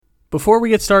Before we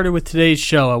get started with today's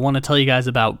show, I want to tell you guys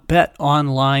about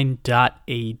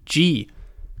betonline.ag.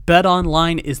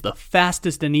 BetOnline is the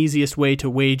fastest and easiest way to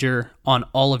wager on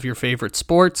all of your favorite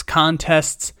sports,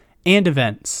 contests, and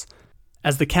events.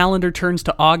 As the calendar turns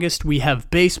to August, we have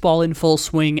baseball in full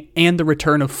swing and the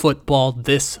return of football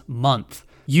this month.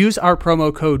 Use our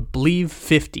promo code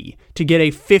BLEAV50 to get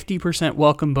a 50%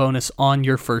 welcome bonus on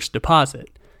your first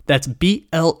deposit. That's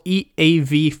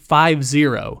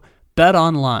BLEAV50.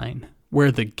 BetOnline,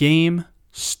 where the game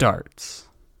starts.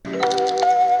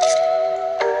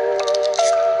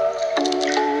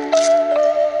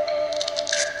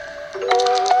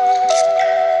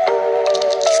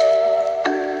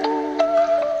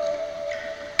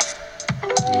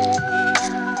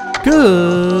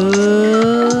 Good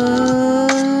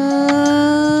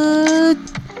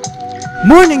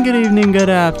morning, good evening, good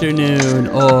afternoon,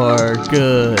 or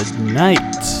good night.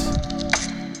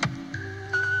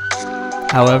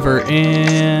 However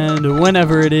and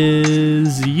whenever it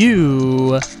is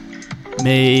you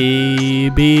may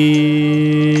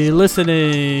be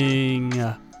listening.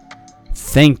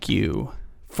 Thank you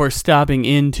for stopping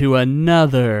into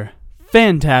another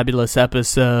fantabulous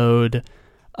episode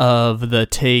of the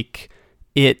Take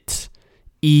It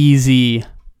Easy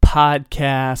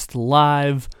podcast,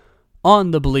 live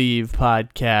on the Believe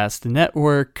Podcast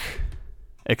Network,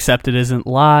 except it isn't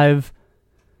live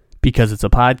because it's a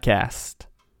podcast.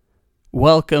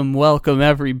 Welcome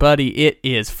everybody. It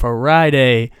is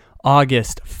Friday,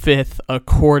 August 5th,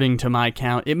 according to my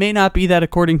count. It may not be that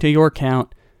according to your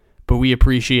count, but we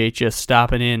appreciate you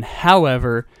stopping in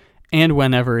however and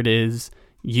whenever it is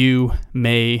you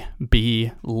may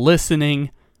be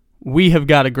listening. We have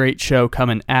got a great show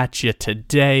coming at you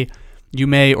today. You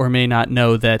may or may not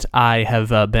know that I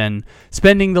have been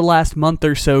spending the last month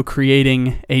or so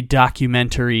creating a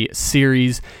documentary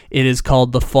series. It is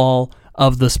called The Fall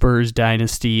of the Spurs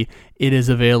Dynasty. It is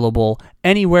available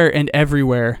anywhere and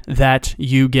everywhere that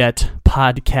you get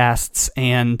podcasts,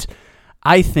 and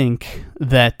I think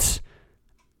that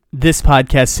this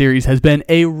podcast series has been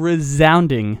a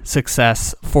resounding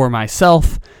success for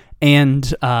myself,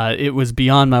 and it was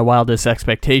beyond my wildest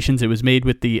expectations. It was made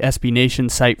with the SB Nation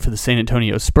site for the San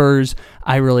Antonio Spurs.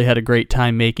 I really had a great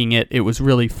time making it. It was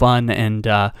really fun, and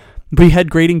we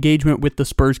had great engagement with the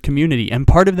Spurs community. And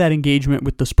part of that engagement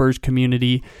with the Spurs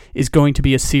community is going to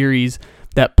be a series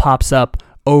that pops up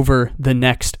over the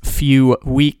next few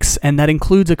weeks, and that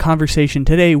includes a conversation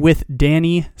today with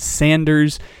Danny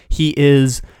Sanders. He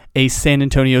is a San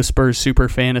Antonio Spurs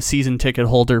superfan, a season ticket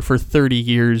holder for 30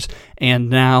 years, and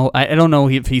now, I don't know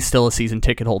if he's still a season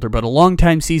ticket holder, but a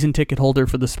longtime season ticket holder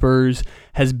for the Spurs,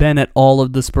 has been at all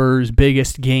of the Spurs'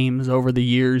 biggest games over the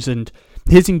years, and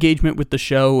his engagement with the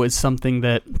show is something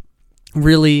that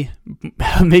really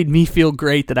made me feel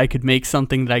great that I could make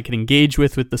something that I could engage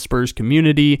with the Spurs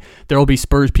community. There will be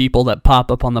Spurs people that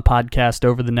pop up on the podcast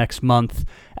over the next month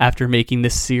after making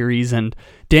this series, and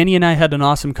Danny and I had an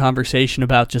awesome conversation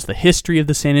about just the history of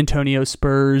the San Antonio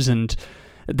Spurs and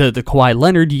the Kawhi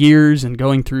Leonard years, and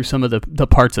going through some of the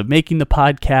parts of making the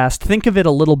podcast. Think of it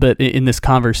a little bit in this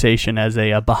conversation as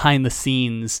a behind the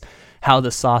scenes, how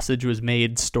the sausage was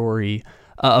made story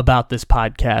about this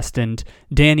podcast. And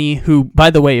Danny, who, by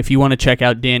the way, if you want to check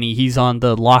out Danny, he's on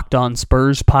the Locked On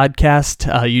Spurs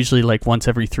podcast, usually like once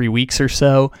every 3 weeks or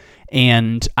so.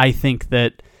 And I think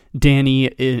that Danny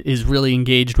is really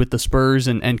engaged with the Spurs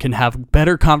and can have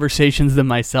better conversations than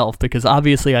myself, because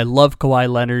obviously I love Kawhi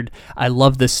Leonard. I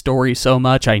love this story so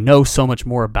much. I know so much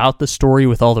more about the story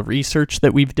with all the research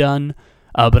that we've done.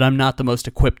 But I'm not the most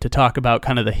equipped to talk about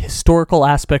kind of the historical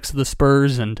aspects of the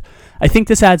Spurs, and I think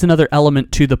this adds another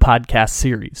element to the podcast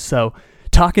series. So,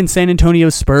 talking San Antonio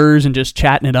Spurs and just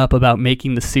chatting it up about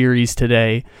making the series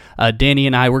today. Danny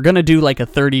and I were going to do like a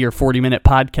 30 or 40-minute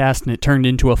podcast, and it turned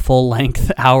into a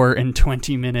full-length hour and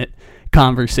 20-minute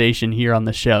conversation here on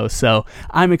the show. So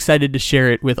I'm excited to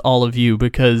share it with all of you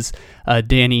because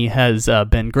Danny has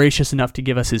been gracious enough to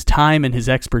give us his time and his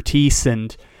expertise,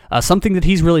 and something that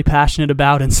he's really passionate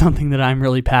about and something that I'm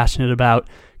really passionate about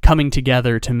coming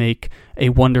together to make a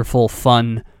wonderful,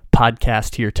 fun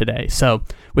podcast here today. So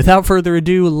without further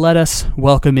ado, let us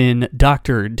welcome in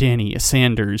Dr. Danny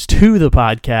Sanders to the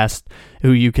podcast,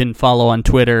 who you can follow on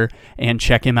Twitter and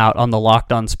check him out on the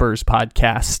Locked On Spurs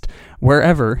podcast,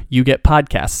 wherever you get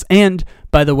podcasts. And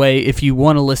by the way, if you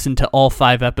want to listen to all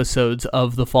 5 episodes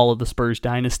of The Fall of the Spurs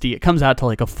Dynasty, it comes out to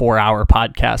like a 4-hour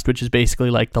podcast, which is basically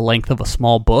like the length of a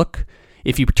small book.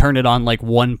 If you turn it on like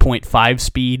 1.5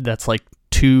 speed, that's like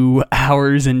 2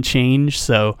 hours and change.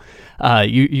 So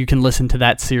you can listen to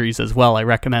that series as well. I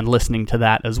recommend listening to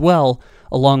that as well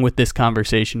along with this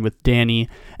conversation with Danny,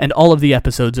 and all of the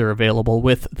episodes are available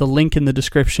with the link in the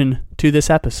description to this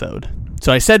episode.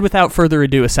 So I said without further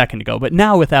ado a second ago, but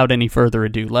now without any further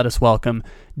ado, let us welcome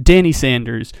Danny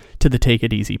Sanders to the Take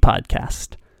It Easy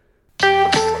podcast.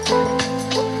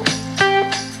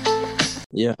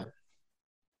 Yeah.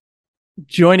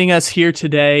 Joining us here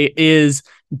today is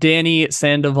Danny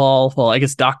Sandoval. Well, I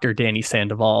guess Dr. Danny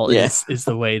Sandoval is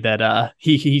the way that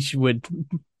he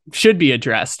should be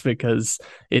addressed, because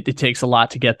it takes a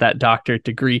lot to get that doctorate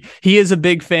degree. He is a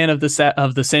big fan of the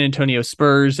San Antonio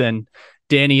Spurs, and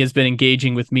Danny has been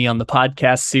engaging with me on the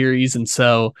podcast series, and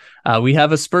so we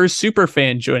have a Spurs super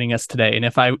fan joining us today. And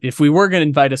if we were going to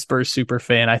invite a Spurs super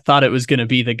fan, I thought it was going to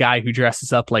be the guy who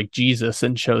dresses up like Jesus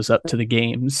and shows up to the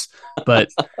games. But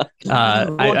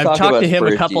I've talked to him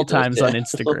a couple times on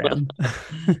Instagram.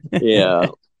 Yeah.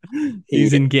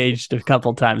 He's engaged a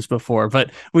couple times before,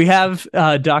 but we have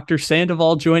Dr.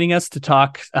 Sandoval joining us to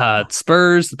talk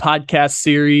Spurs, the podcast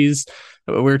series.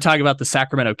 We were talking about the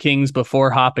Sacramento Kings before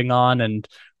hopping on, and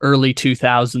early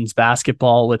 2000s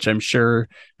basketball, which I'm sure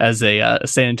as a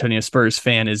San Antonio Spurs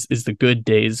fan is the good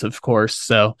days, of course.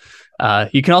 So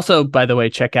you can also, by the way,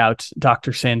 check out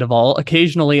Dr. Sandoval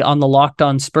occasionally on the Locked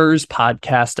On Spurs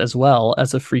podcast as well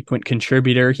as a frequent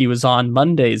contributor. He was on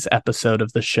Monday's episode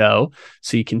of the show,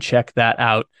 so you can check that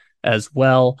out as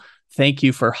well. Thank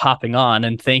you for hopping on,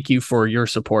 and thank you for your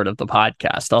support of the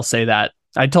podcast. I'll say that.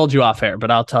 I told you off air, but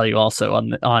I'll tell you also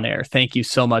on air. Thank you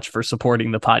so much for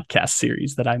supporting the podcast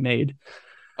series that I made.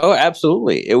 Oh,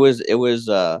 absolutely. It was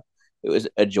a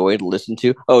joy to listen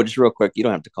to. Oh, just real quick, you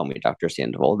don't have to call me Dr.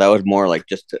 Sandoval. That was more like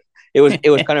it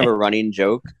was kind of a running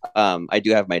joke. I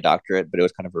do have my doctorate, but it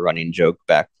was kind of a running joke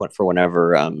back for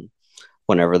whenever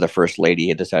the first lady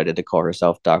had decided to call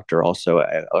herself doctor. Also,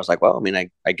 I was like, well, I mean,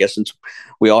 I guess since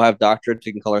we all have doctorates,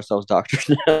 we can call ourselves doctors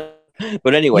now.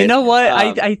 But anyway, you know what?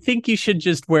 I think you should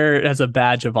just wear it as a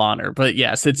badge of honor. But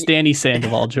yes, it's Danny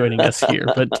Sandoval joining us here.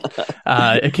 But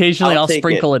occasionally I'll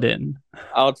sprinkle it in.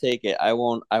 I'll take it. I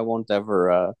won't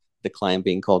ever decline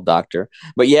being called doctor.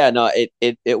 But yeah, no,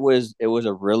 it was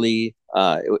a really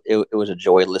it was a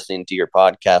joy listening to your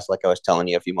podcast. Like I was telling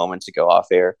you a few moments ago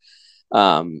off air.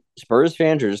 Spurs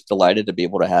fans are just delighted to be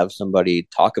able to have somebody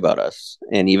talk about us,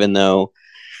 and even though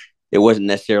it wasn't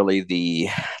necessarily the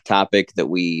topic that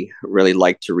we really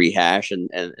like to rehash, and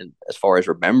as far as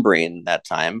remembering that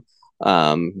time,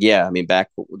 I mean, back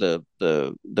the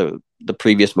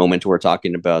previous moment we're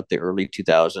talking about, the early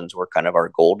 2000s were kind of our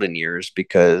golden years,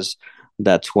 because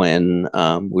that's when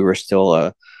we were still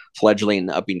a fledgling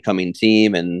up and coming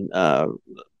team, and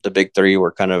the big three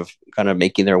were kind of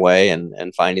making their way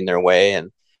and finding their way,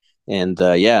 and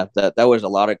that was a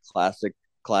lot of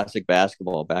classic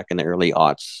basketball back in the early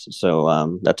aughts.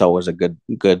 So that's always a good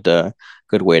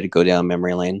way to go down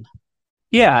memory lane.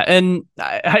 Yeah, and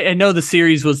I know the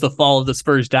series was the fall of the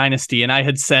Spurs dynasty, and I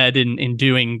had said in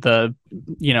doing the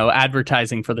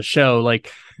advertising for the show,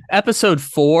 like episode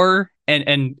 4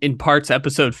 and in parts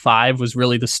episode 5 was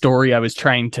really the story I was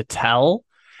trying to tell,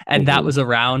 and that was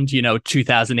around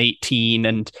 2018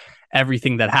 and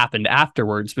everything that happened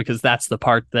afterwards, because that's the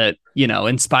part that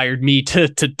inspired me to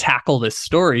tackle this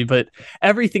story. But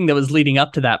everything that was leading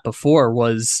up to that before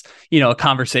was a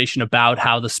conversation about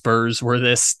how the Spurs were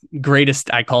this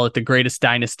I call it the greatest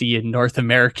dynasty in North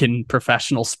American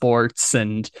professional sports,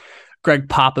 and Greg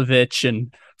Popovich,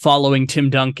 and following Tim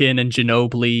Duncan and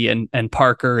Ginobili and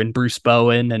Parker and Bruce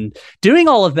Bowen, and doing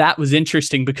all of that was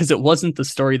interesting because it wasn't the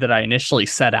story that I initially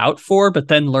set out for, but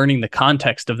then learning the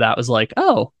context of that was like,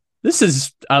 oh, this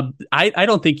is, I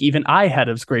don't think even I had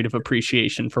as great of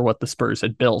appreciation for what the Spurs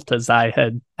had built as I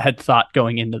had thought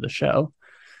going into the show.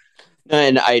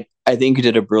 And I think you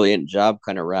did a brilliant job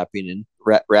kind of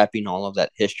wrapping all of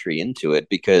that history into it,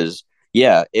 because,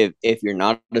 yeah, if you're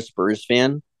not a Spurs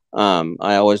fan,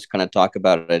 I always kind of talk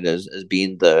about it as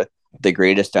being the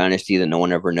greatest dynasty that no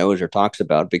one ever knows or talks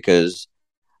about, because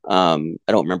I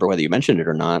don't remember whether you mentioned it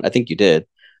or not. I think you did,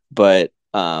 but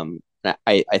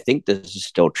I think this is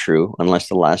still true, unless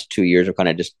the last 2 years have kind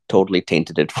of just totally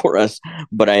tainted it for us.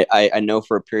 But I know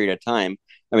for a period of time,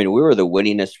 I mean, we were the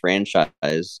winningest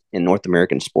franchise in North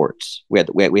American sports. We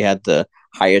had the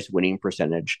highest winning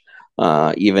percentage,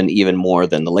 even more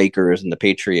than the Lakers and the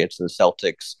Patriots and the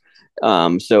Celtics.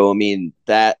 So I mean,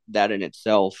 that in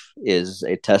itself is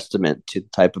a testament to the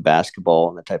type of basketball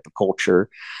and the type of culture,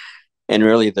 and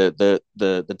really the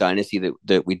dynasty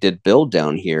that we did build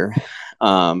down here.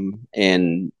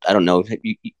 And I don't know,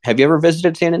 have you ever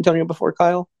visited San Antonio before,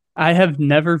 Kyle? I have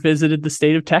never visited the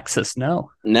state of Texas.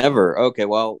 No, never. Okay,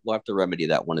 well, we'll have to remedy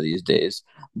that one of these days.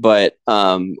 But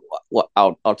I'll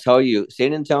tell you,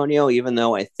 San Antonio, even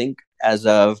though I think as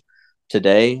of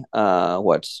today,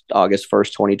 what's August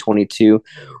 1st, 2022,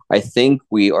 I think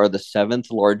we are the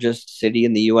seventh largest city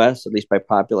in the US, at least by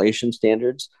population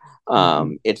standards.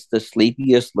 It's the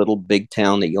sleepiest little big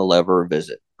town that you'll ever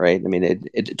visit, right? I mean,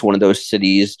 it's one of those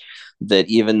cities that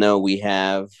even though we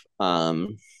have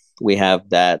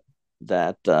that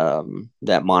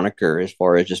moniker as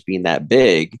far as just being that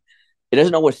big, it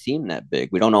doesn't always seem that big.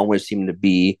 We don't always seem to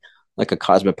be like a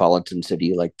cosmopolitan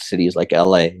city like cities like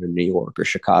LA or New York or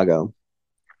Chicago.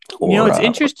 It's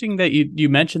interesting that you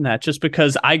mentioned that, just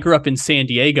because I grew up in San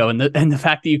Diego, and the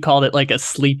fact that you called it like a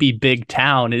sleepy big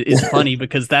town is funny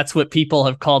because that's what people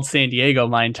have called San Diego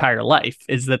my entire life,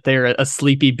 is that they're a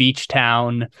sleepy beach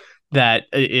town that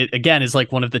it again is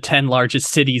like one of the 10 largest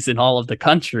cities in all of the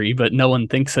country, but no one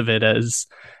thinks of it as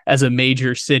a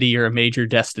major city or a major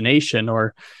destination,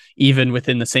 or even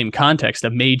within the same context, a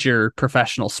major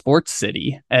professional sports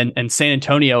city. And San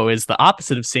Antonio is the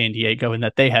opposite of San Diego in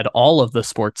that they had all of the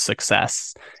sports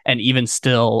success and even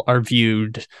still are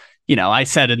viewed. I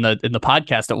said in the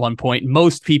podcast at one point,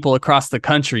 most people across the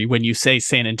country, when you say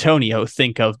San Antonio,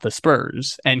 think of the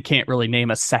Spurs and can't really name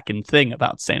a second thing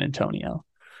about San Antonio.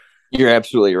 You're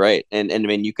absolutely right, and I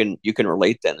mean you can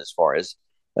relate then as far as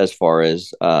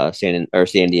San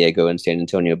Diego and San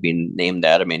Antonio being named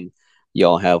that. I mean,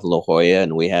 y'all have La Jolla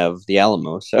and we have the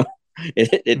Alamo, so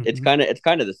it's kind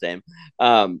of the same.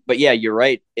 But yeah, you're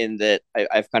right in that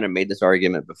I've kind of made this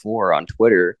argument before on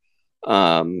Twitter.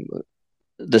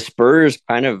 The Spurs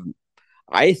kind of,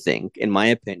 I think, in my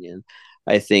opinion,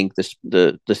 I think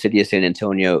the city of San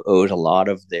Antonio owes a lot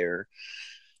of their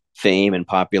fame and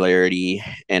popularity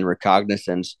and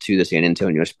recognizance to the San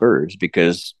Antonio Spurs,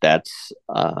 because that's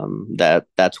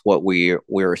what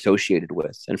we're associated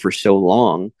with. And for so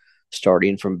long,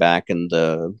 starting from back in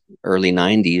the late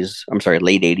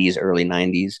 80s, early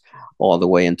 90s, all the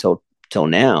way until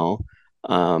now,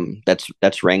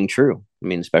 that's rang true. I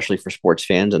mean, especially for sports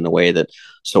fans and the way that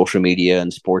social media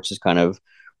and sports is kind of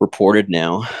reported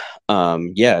now.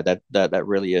 That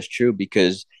really is true,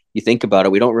 because you think about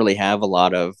it, we don't really have a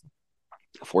lot of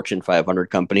Fortune 500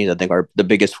 companies. I think the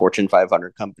biggest Fortune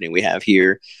 500 company we have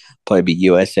here probably be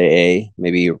USAA,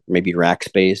 maybe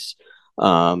Rackspace.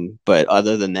 But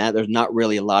other than that, there's not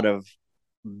really a lot of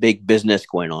big business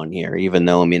going on here, even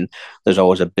though, I mean, there's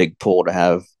always a big pull to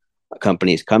have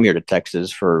companies come here to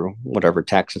Texas for whatever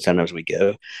tax incentives we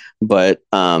give. But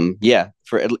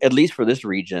for at least for this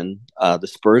region, the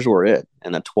Spurs were it.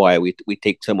 And that's why we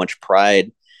take so much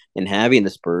pride in having the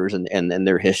Spurs and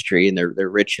their history and their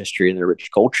rich history and their rich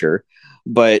culture.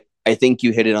 But I think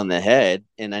you hit it on the head.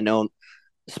 And I know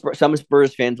some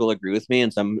Spurs fans will agree with me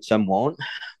and some won't.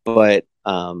 But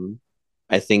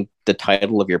I think the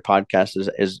title of your podcast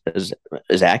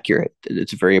is accurate.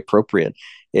 It's very appropriate.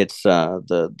 It's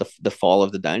the fall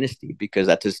of the dynasty, because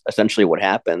that's essentially what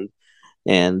happened.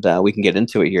 And we can get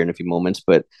into it here in a few moments.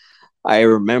 But I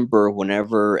remember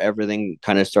whenever everything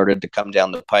kind of started to come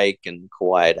down the pike and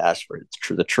Kawhi had asked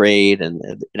for the trade and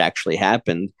it actually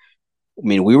happened. I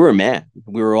mean, we were mad.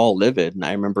 We were all livid. And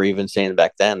I remember even saying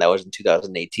back then, that was in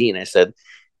 2018, I said,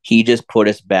 he just put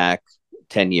us back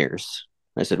 10 years.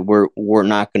 I said, we're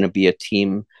not going to be a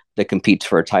team that competes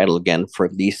for a title again for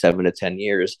at least 7 to 10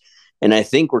 years. And I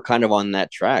think we're kind of on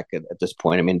that track at this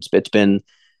point. I mean, it's been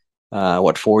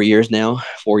 4 years now?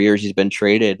 4 years he's been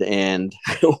traded, and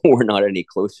we're not any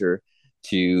closer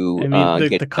to. I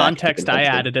mean, the context I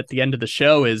added at the end of the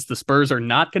show is the Spurs are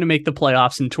not going to make the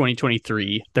playoffs in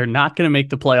 2023. They're not going to make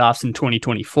the playoffs in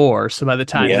 2024. So by the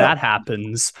time that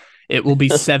happens, it will be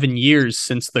 7 years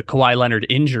since the Kawhi Leonard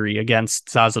injury against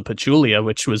Zaza Pachulia,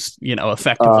 which was,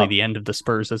 effectively the end of the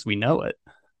Spurs as we know it.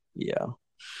 Yeah,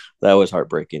 that was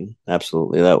heartbreaking.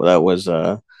 Absolutely, that was.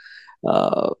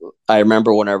 I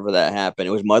remember whenever that happened,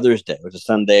 it was Mother's Day. It was a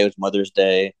Sunday. It was Mother's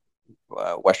Day,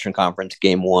 Western Conference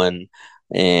Game 1.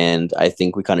 And I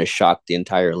think we kind of shocked the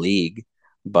entire league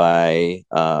by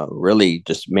really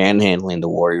just manhandling the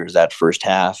Warriors that first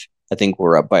half. I think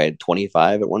we're up by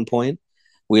 25 at one point.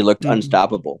 We looked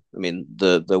unstoppable. I mean,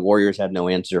 the Warriors had no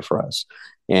answer for us.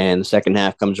 And the second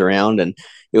half comes around, and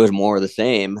it was more of the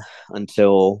same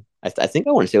until I think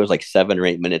I want to say it was like 7 or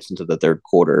 8 minutes into the third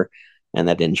quarter. And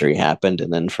that injury happened.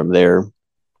 And then from there,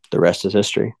 the rest is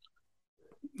history.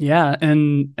 Yeah.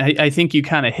 And I think you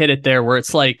kind of hit it there, where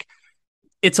it's like,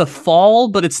 it's a fall,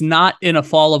 but it's not in a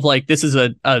fall of like, this is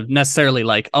a necessarily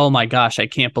like, oh my gosh, I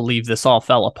can't believe this all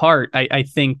fell apart. I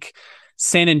think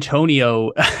San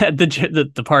Antonio,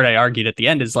 the part I argued at the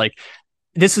end is like,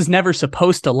 this is never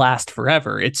supposed to last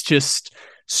forever. It's just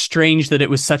strange that it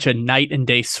was such a night and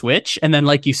day switch. And then,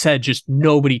 like you said, just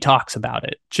nobody talks about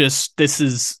it. Just this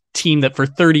is team that for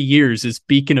 30 years is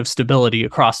beacon of stability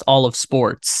across all of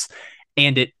sports.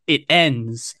 And it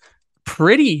ends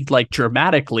pretty like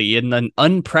dramatically in an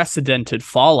unprecedented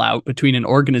fallout between an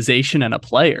organization and a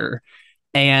player.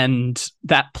 And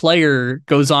that player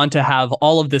goes on to have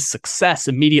all of this success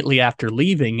immediately after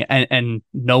leaving, and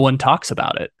no one talks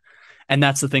about it. And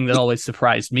that's the thing that always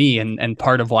surprised me, and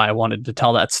part of why I wanted to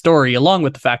tell that story, along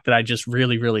with the fact that I just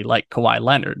really, really like Kawhi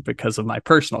Leonard because of my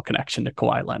personal connection to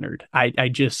Kawhi Leonard.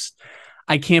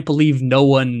 I can't believe no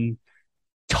one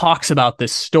talks about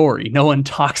this story. No one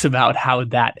talks about how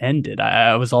that ended.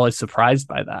 I was always surprised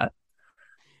by that.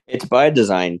 It's by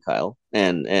design, Kyle,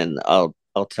 and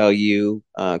I'll tell you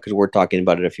because we're talking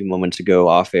about it a few moments ago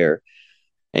off air,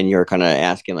 and you're kind of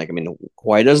asking like, I mean,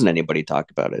 why doesn't anybody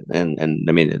talk about it? And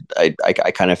I mean, I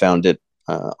kind of found it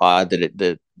odd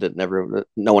that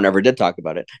no one ever did talk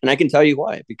about it, and I can tell you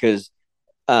why, because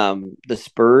the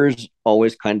Spurs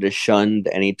always kind of shunned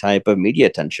any type of media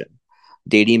attention,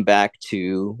 dating back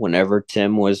to whenever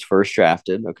Tim was first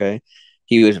drafted. Okay,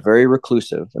 he was very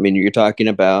reclusive. I mean, you're talking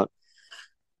about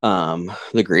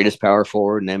the greatest power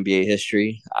forward in NBA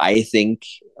history. I think,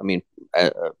 I mean,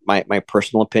 my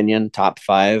personal opinion, top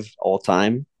five all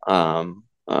time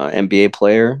NBA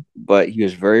player, but he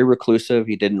was very reclusive.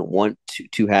 He didn't want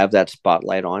to have that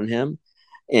spotlight on him.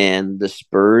 And the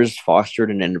Spurs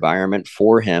fostered an environment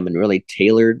for him and really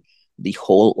tailored the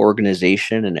whole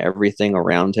organization and everything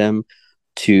around him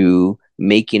to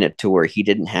making it to where he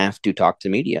didn't have to talk to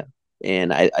media.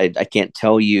 And I can't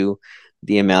tell you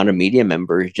the amount of media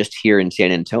members just here in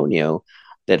San Antonio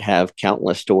that have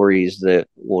countless stories that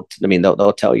will, I mean,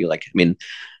 they'll tell you, like, I mean,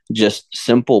 just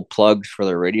simple plugs for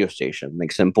their radio station,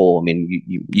 like simple. I mean,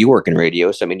 you work in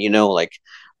radio, so I mean, you know, like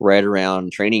right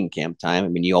around training camp time, I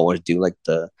mean, you always do like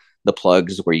the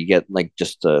plugs where you get like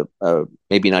just a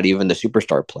maybe not even the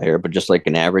superstar player, but just like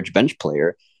an average bench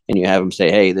player, and you have them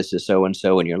say, "Hey, this is so and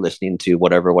so," and you're listening to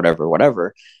whatever, whatever,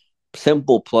 whatever.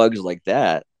 Simple plugs like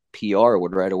that, PR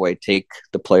would right away take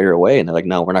the player away, and they're like,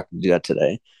 "No, we're not going to do that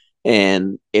today."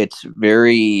 And it's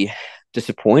very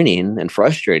disappointing and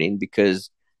frustrating because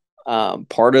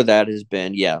part of that has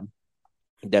been, yeah,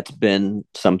 that's been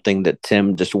something that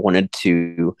Tim just wanted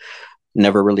to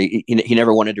never really, he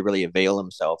never wanted to really avail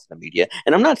himself of the media.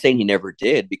 And I'm not saying he never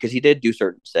did, because he did do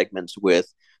certain segments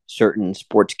with certain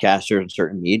sportscasters and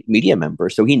certain media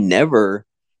members. So he never,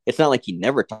 it's not like he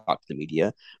never talked to the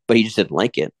media, but he just didn't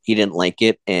like it. He didn't like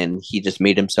it, and he just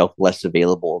made himself less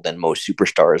available than most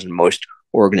superstars, and most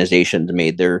organizations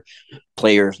made their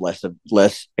players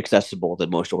less accessible than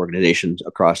most organizations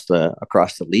across the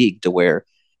league, to where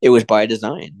it was by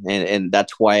design. And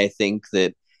that's why I think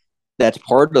that's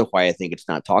part of why I think it's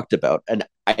not talked about. And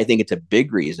I think it's a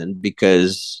big reason,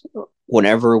 because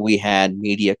whenever we had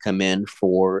media come in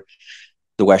for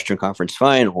the Western Conference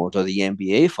Finals or the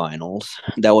NBA Finals,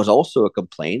 that was also a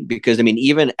complaint. Because I mean,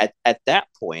 even at that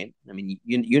point, I mean,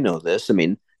 you know this. I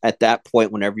mean, at that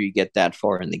point, whenever you get that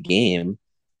far in the game,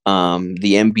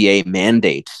 the NBA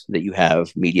mandates that you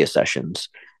have media sessions,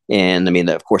 and I mean,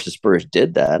 of course, the Spurs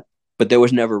did that, but there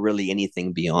was never really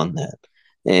anything beyond that.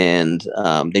 And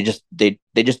they just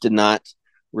did not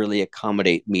really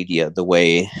accommodate media the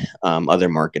way other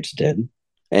markets did.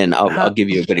 And I'll give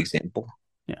you a good example.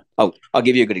 Yeah. I'll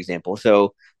give you a good example.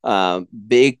 So,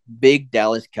 big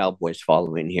Dallas Cowboys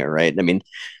following here, right? I mean,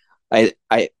 I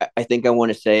think I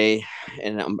want to say,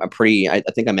 and I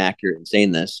think I'm accurate in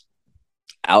saying this.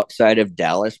 Outside of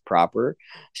Dallas proper,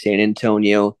 San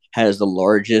Antonio has the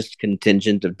largest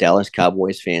contingent of Dallas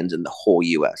Cowboys fans in the whole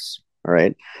U.S. All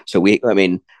right, so I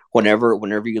mean, whenever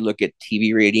you look at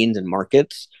TV ratings and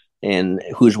markets and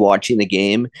who's watching the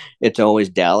game, it's always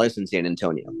Dallas and San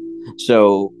Antonio.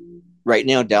 So right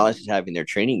now, Dallas is having their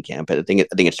training camp. I think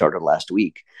it started last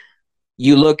week.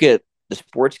 You look at the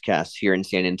sportscasts here in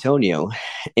San Antonio,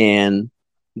 and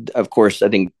of course, I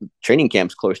think training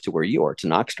camp's close to where you are. It's in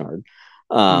Oxnard.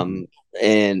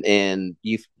 And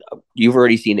you've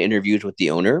already seen interviews with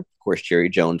the owner. Of course, Jerry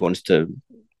Jones wants to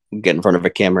get in front of a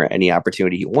camera any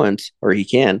opportunity he wants, or he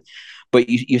can. But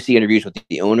you see interviews with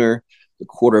the owner, the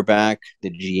quarterback, the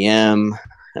GM.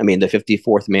 I mean, the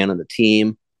 54th man on the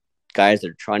team, guys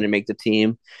that are trying to make the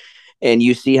team, and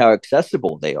you see how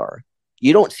accessible they are.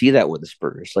 You don't see that with the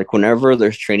Spurs. Like whenever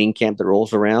there's training camp that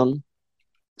rolls around,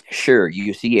 sure,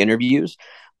 you see interviews,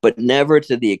 but never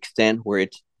to the extent where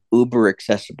it's uber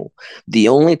accessible. The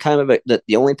only type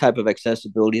of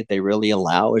accessibility that they really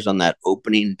allow is on that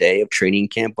opening day of training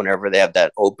camp. Whenever they have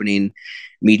that opening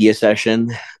media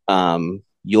session,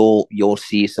 you'll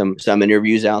see some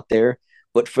interviews out there,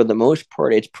 but for the most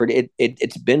part,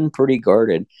 it's been pretty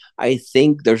guarded. I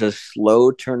think there's a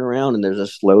slow turnaround and there's a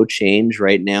slow change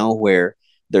right now where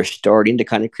they're starting to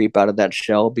kind of creep out of that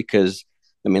shell because,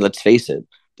 I mean, let's face it,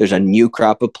 there's a new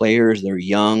crop of players. They're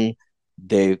young.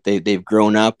 They've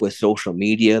grown up with social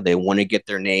media. They want to get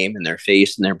their name and their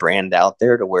face and their brand out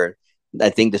there to where I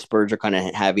think the Spurs are kind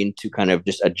of having to kind of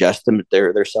just adjust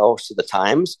themselves to the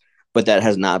times. But that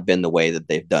has not been the way that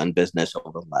they've done business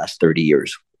over the last 30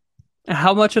 years.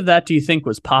 How much of that do you think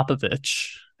was Popovich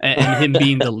and him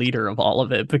being the leader of all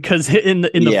of it? Because in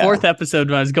the fourth episode,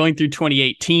 when I was going through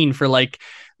 2018 for like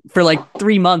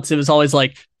 3 months, it was always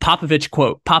like Popovich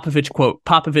quote, Popovich quote,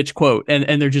 Popovich quote,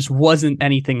 and there just wasn't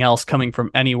anything else coming from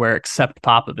anywhere except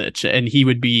Popovich, and he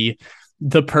would be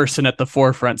the person at the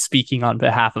forefront speaking on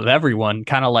behalf of everyone,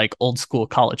 kind of like old school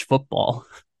college football.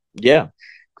 Yeah.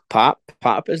 Pop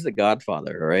is the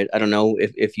godfather, right? I don't know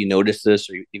if you notice this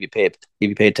or if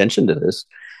you pay attention to this.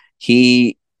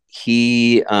 He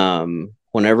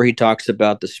whenever he talks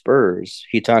about the Spurs,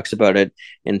 he talks about it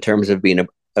in terms of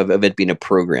of it being a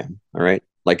program, all right?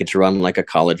 Like it's run like a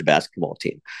college basketball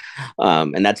team.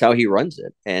 And that's how he runs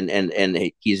it.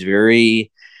 And he's very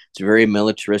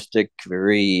militaristic,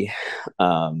 very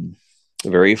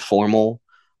formal.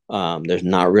 There's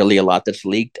not really a lot that's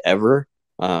leaked ever.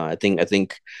 I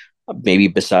think maybe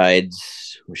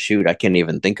besides shoot, I can't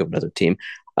even think of another team.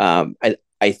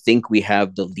 I think we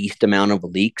have the least amount of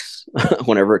leaks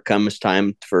whenever it comes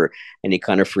time for any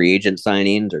kind of free agent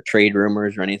signings or trade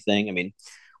rumors or anything. I mean,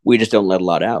 we just don't let a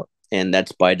lot out, and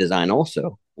that's by design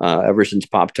also. Ever since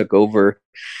Pop took over,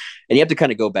 and you have to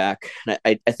kind of go back.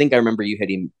 I think I remember you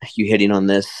hitting on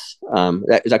this.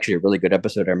 That was actually a really good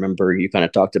episode. I remember you kind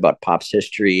of talked about Pop's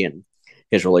history and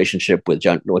his relationship with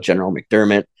General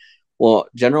McDermott. Well,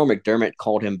 General McDermott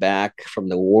called him back from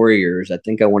the Warriors. I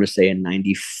think I want to say in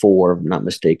 '94, if I'm not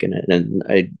mistaken. And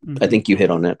I think you hit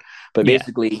on it. But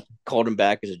basically, called him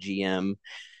back as a GM.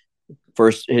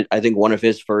 First, I think one of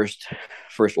his first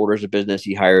orders of business,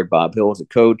 he hired Bob Hill as a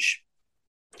coach.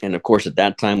 And of course, at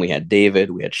that time, we had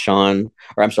David, we had Sean,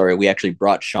 or I'm sorry, we actually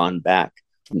brought Sean back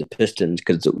from the Pistons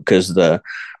because the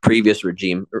previous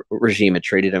regime had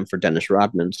traded him for Dennis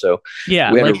Rodman. So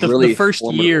yeah, like the first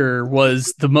year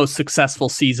was the most successful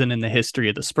season in the history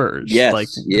of the Spurs. Yes, like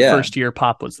the first year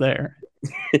Pop was there.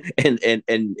 and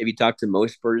if you talk to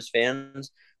most Spurs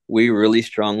fans, we really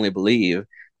strongly believe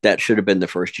that should have been the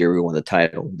first year we won the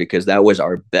title because that was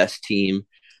our best team.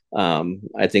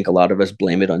 I think a lot of us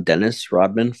blame it on Dennis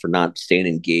Rodman for not staying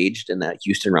engaged in that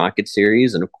Houston Rockets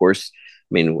series. And of course,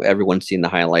 I mean, everyone's seen the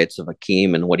highlights of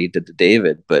Hakeem and what he did to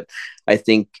David. But I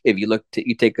think if you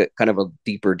take a kind of a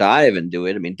deeper dive into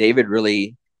it, I mean, David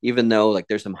really, even though like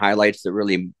there's some highlights that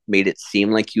really made it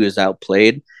seem like he was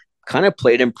outplayed, kind of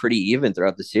played him pretty even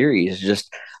throughout the series.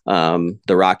 Just the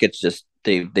Rockets just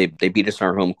they beat us on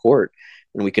our home court,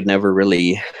 and we could never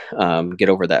really get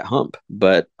over that hump.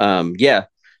 But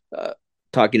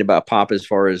talking about Pop as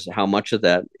far as how much of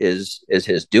that is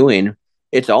his doing,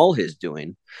 it's all his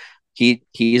doing.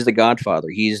 He's the godfather.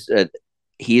 He's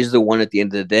the one at the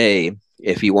end of the day.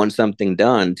 If he wants something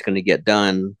done, it's going to get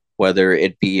done, whether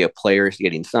it be a player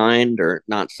getting signed or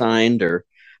not signed. Or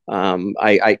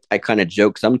I kind of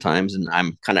joke sometimes, and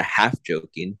I'm kind of half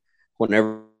joking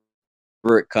whenever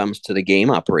it comes to the game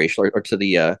operation or to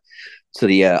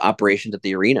the operations at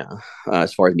the arena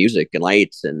as far as music and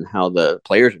lights and how the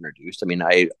players are introduced. I mean,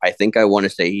 I think I want to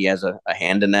say he has a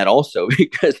hand in that also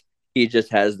because he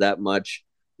just has that much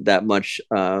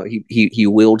he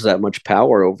wields that much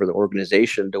power over the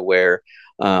organization to where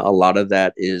a lot of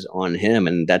that is on him,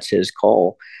 and that's his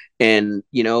call. And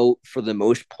for the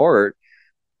most part,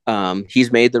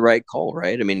 he's made the right call,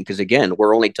 right? I mean, because again,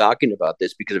 we're only talking about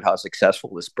this because of how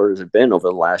successful the Spurs have been over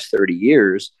the last 30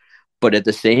 years. But at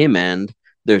the same end,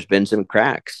 there's been some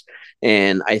cracks.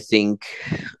 And I think,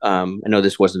 I know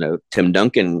this wasn't a Tim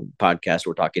Duncan podcast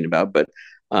we're talking about, but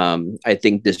I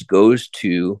think this goes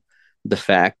to the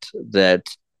fact that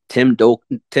Tim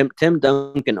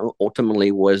Duncan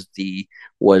ultimately was the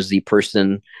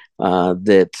person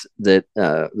that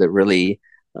really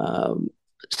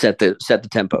set the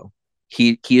tempo.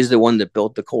 He is the one that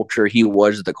built the culture. He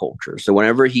was the culture. So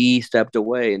whenever he stepped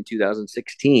away in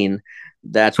 2016,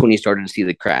 that's when you started to see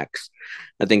the cracks.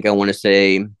 I think I want to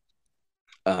say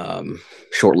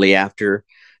shortly after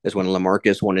is when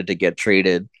LaMarcus wanted to get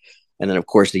traded. And then, of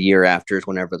course, the year after is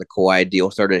whenever the Kawhi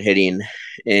deal started hitting.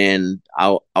 And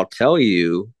I'll tell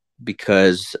you,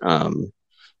 because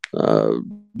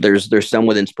there's some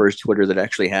within Spurs Twitter that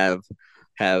actually have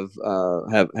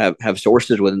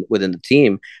sources within the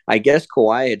team. I guess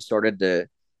Kawhi had started to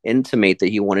intimate that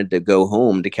he wanted to go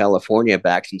home to California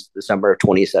back since December of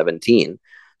 2017.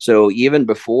 So even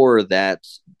before that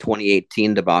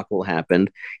 2018 debacle happened,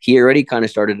 he already kind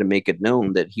of started to make it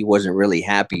known that he wasn't really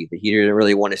happy, that he didn't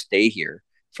really want to stay here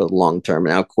for the long term.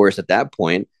 And now, of course, at that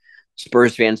point,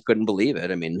 Spurs fans couldn't believe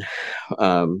it. I mean,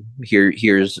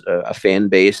 here's a fan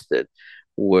base that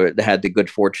had the good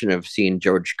fortune of seeing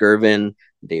George Gervin,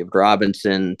 David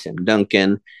Robinson, Tim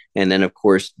Duncan, and then of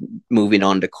course moving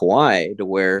on to Kawhi, to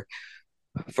where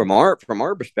from our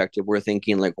perspective, we're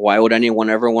thinking like, why would anyone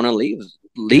ever want to leave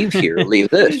here, leave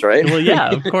this, right? Well, yeah,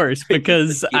 of course,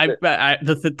 because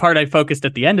the part I focused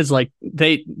at the end is like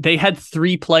they had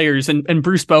three players, and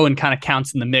Bruce Bowen kind of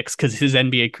counts in the mix because his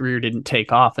NBA career didn't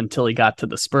take off until he got to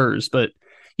the Spurs, but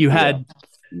you had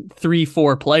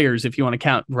 3-4 players, if you want to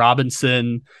count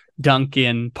Robinson,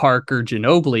 Duncan, Parker,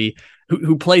 Ginobili,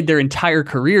 who played their entire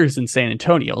careers in San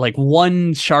Antonio. Like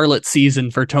one Charlotte season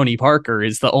for Tony Parker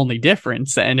is the only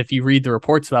difference. And if you read the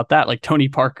reports about that, like Tony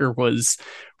Parker was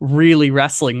really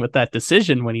wrestling with that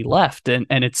decision when he left. And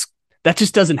that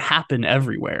just doesn't happen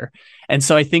everywhere. And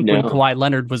so I think when Kawhi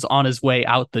Leonard was on his way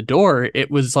out the door, it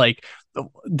was like,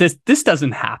 this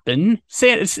doesn't happen.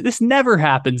 This never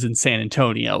happens in San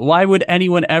Antonio. Why would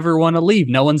anyone ever want to leave?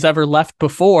 No one's ever left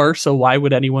before. So why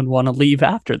would anyone want to leave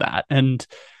after that? And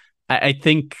I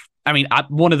think,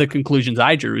 one of the conclusions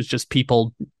I drew is just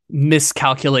people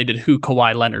miscalculated who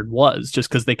Kawhi Leonard was just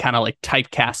because they kind of like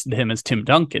typecasted him as Tim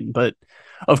Duncan. But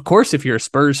of course, if you're a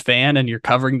Spurs fan and you're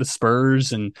covering the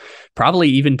Spurs, and probably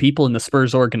even people in the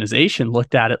Spurs organization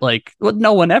looked at it like, well,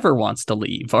 no one ever wants to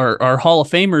leave. Our Hall of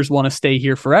Famers want to stay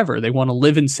here forever. They want to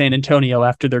live in San Antonio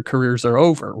after their careers are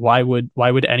over. Why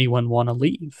would anyone want to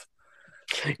leave?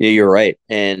 Yeah, you're right,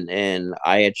 and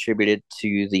I attribute it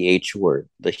to the H word.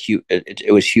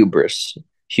 It was hubris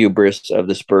of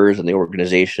the Spurs and the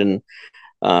organization,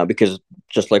 because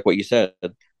just like what you said,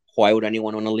 why would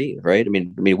anyone want to leave, right? I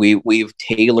mean, we've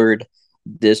tailored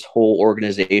this whole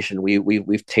organization,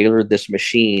 we've tailored this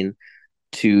machine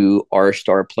to our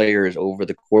star players over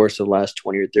the course of the last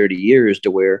 20 or 30 years,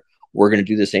 to where we're going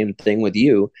to do the same thing with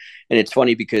you. And it's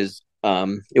funny because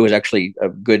it was actually a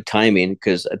good timing,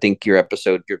 because I think your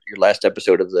last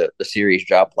episode of the series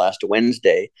dropped last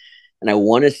Wednesday. And I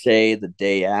want to say the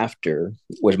day after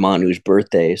was Manu's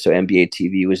birthday. So NBA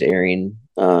TV was airing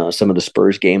some of the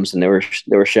Spurs games, and they were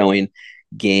showing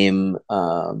I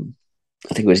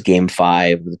think it was game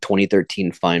 5 of the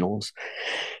 2013 finals.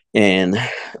 And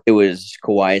it was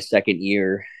Kawhi's second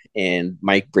year. And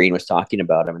Mike Breen was talking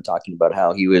about him and talking about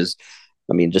how he was,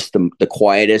 just the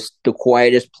quietest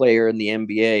player in the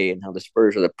NBA, and how the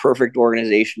Spurs are the perfect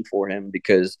organization for him,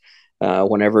 because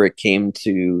whenever it came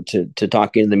to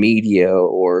talking to the media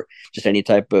or just any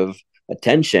type of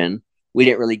attention, we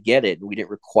didn't really get it. We didn't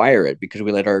require it, because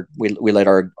we let our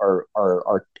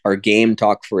game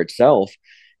talk for itself.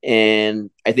 And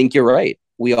I think you're right.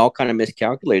 We all kind of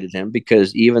miscalculated him,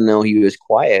 because even though he was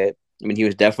quiet, he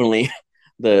was definitely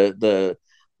the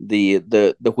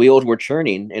wheels were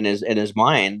churning in his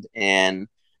mind. And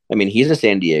he's a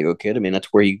San Diego kid. That's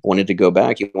where he wanted to go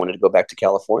back. He wanted to go back to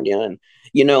California, and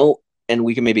and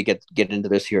we can maybe get into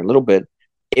this here in a little bit.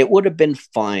 It would have been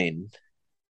fine.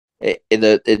 It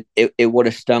would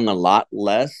have stung a lot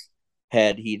less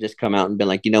had he just come out and been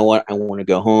like, you know what, I want to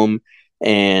go home,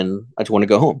 and I just want to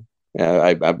go home.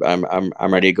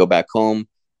 I'm ready to go back home.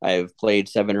 I've played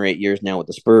 7 or 8 years now with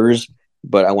the Spurs,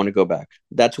 but I want to go back.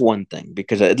 That's one thing,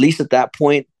 because at least at that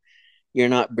point, you're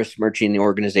not besmirching the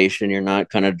organization. You're not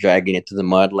kind of dragging it to the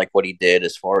mud like what he did,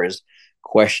 as far as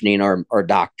questioning our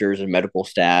doctors and medical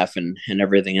staff and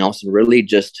everything else, and really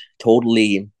just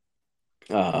totally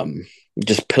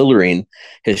just pillaring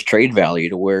his trade value,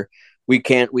 to where we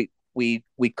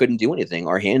couldn't do anything.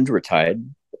 Our hands were tied.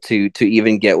 To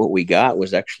even get what we got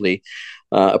was actually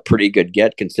a pretty good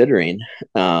get, considering.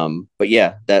 But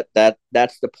yeah,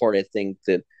 that's the part I think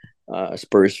that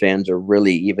Spurs fans are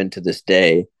really, even to this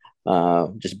day,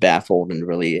 just baffled and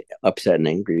really upset and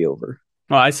angry over.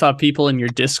 Well, I saw people in your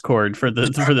Discord for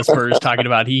the Spurs talking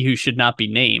about he who should not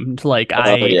be named. Like,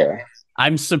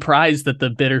 I'm surprised that the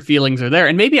bitter feelings are there,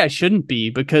 and maybe I shouldn't be,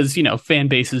 because fan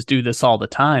bases do this all the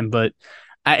time. But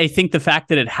I think the fact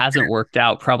that it hasn't worked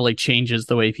out probably changes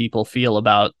the way people feel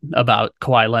about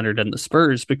Kawhi Leonard and the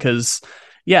Spurs, because,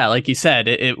 yeah, like you said,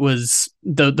 it was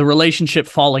the relationship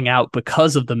falling out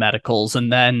because of the medicals,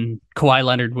 and then Kawhi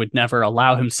Leonard would never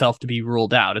allow himself to be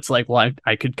ruled out. It's like, well,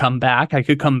 I could come back. I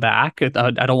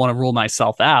don't want to rule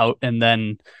myself out. And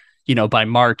then, by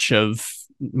March of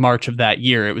that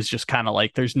year, it was just kind of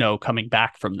like, there's no coming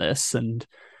back from this. And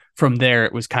from there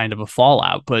it was kind of a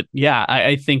fallout. But yeah,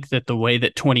 I think that the way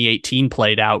that 2018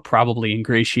 played out probably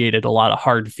ingratiated a lot of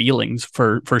hard feelings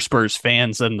for Spurs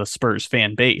fans and the Spurs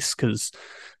fan base. Because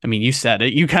I mean, you said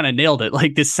it, you kind of nailed it.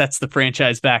 Like, this sets the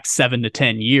franchise back 7 to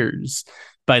 10 years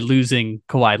by losing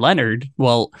Kawhi Leonard.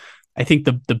 Well, I think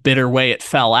the bitter way it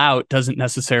fell out doesn't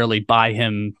necessarily buy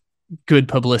him good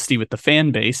publicity with the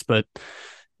fan base, but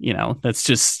that's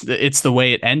just, it's the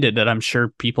way it ended that I'm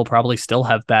sure people probably still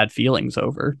have bad feelings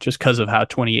over, just because of how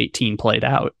 2018 played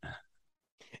out.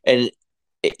 And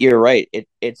you're right.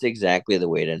 It's exactly the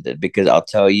way it ended, because I'll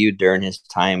tell you, during his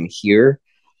time here,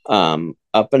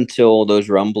 up until those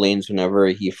rumblings, whenever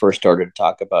he first started to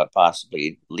talk about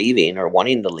possibly leaving or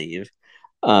wanting to leave,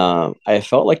 I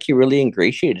felt like he really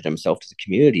ingratiated himself to the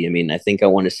community. I mean, I think I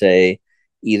want to say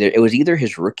either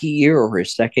his rookie year or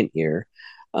his second year.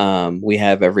 We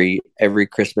have every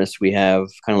Christmas, we have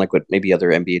kind of like what maybe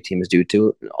other NBA teams do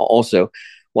too. Also,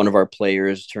 one of our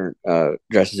players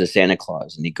dresses as Santa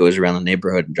Claus, and he goes around the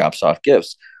neighborhood and drops off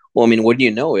gifts. Well, I mean, wouldn't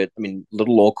you know it? I mean,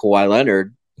 little old Kawhi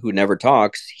Leonard, who never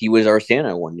talks, he was our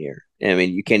Santa one year. I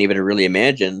mean, you can't even really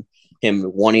imagine him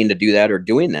wanting to do that or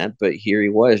doing that, but here he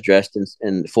was dressed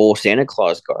in full Santa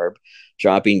Claus garb,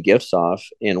 dropping gifts off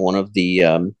in one of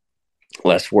the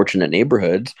less fortunate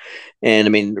neighborhoods. And I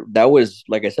mean, that was,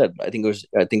 like I said, I think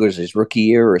it was his rookie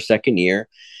year or second year.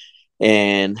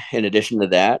 And in addition to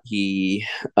that, he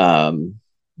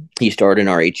starred in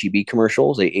our HEB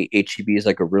commercials. HEB is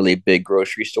like a really big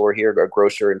grocery store here, a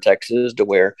grocer in Texas, to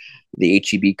where the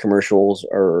HEB commercials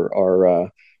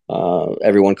are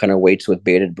everyone kind of waits with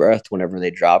bated breath whenever they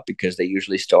drop, because they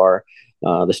usually star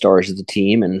the stars of the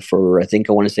team. And for, I think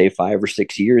I want to say 5 or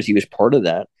 6 years, he was part of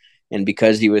that. And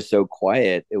because he was so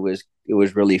quiet, it was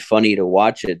really funny to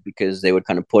watch it, because they would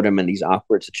kind of put him in these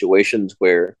awkward situations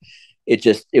where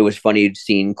it was funny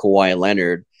seeing Kawhi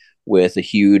Leonard with a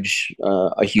huge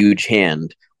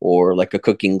hand, or like a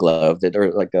cooking glove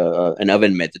or like an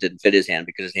oven mitt that didn't fit his hand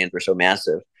because his hands were so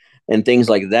massive, and things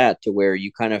like that, to where you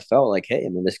kind of felt like, hey, I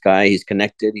mean, this guy, he's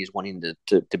connected, he's wanting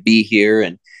to be here.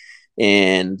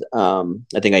 And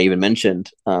I think I even mentioned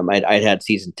I'd had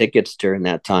season tickets during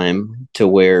that time, to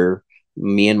where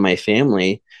me and my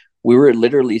family, we were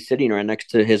literally sitting right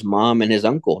next to his mom and his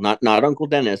uncle, not Uncle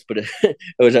Dennis, but it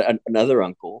was another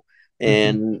uncle.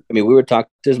 And I mean, we would talk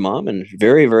to his mom, and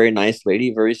very, very nice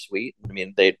lady, very sweet. I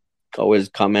mean, they'd always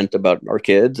comment about our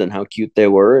kids and how cute they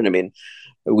were. And I mean,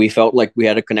 we felt like we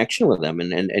had a connection with them,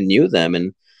 and knew them.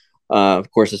 And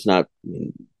of course, it's not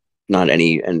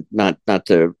any, and not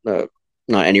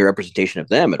any representation of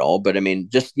them at all. But I mean,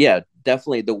 just, yeah,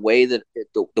 definitely the way that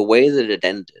it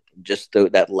ended, just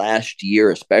that last year,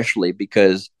 especially,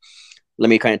 because let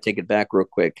me kind of take it back real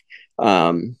quick.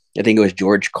 I think it was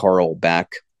George Karl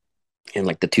back in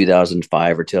like the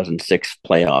 2005 or 2006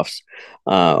 playoffs.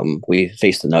 We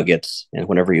faced the Nuggets, and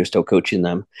whenever he was still coaching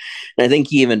them. And I think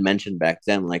he even mentioned back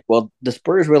then, like, well, the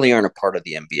Spurs really aren't a part of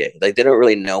the NBA. Like, they don't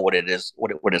really know what it is,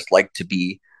 what it's like to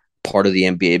be part of the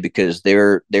NBA, because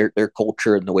their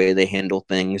culture and the way they handle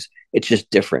things, it's just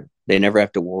different. They never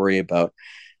have to worry about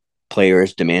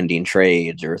players demanding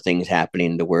trades or things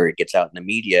happening to where it gets out in the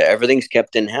media. Everything's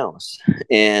kept in house.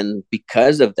 And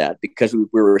because of that, because we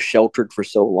were sheltered for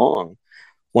so long,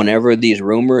 whenever these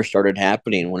rumors started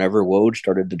happening, whenever Woj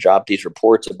started to drop these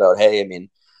reports about, hey, I mean,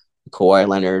 Kawhi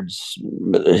Leonard's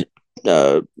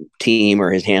team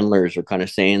or his handlers are kind of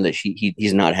saying that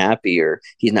he's not happy, or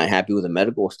he's not happy with the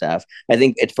medical staff. I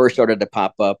think it first started to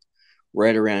pop up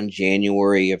right around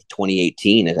January of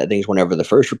 2018. I think it's whenever the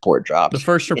first report dropped. The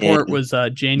first report was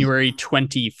January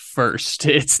 21st.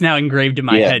 It's now engraved in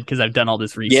my head because I've done all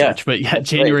this research. But yeah,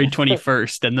 January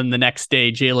 21st. And then the next day,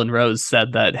 Jalen Rose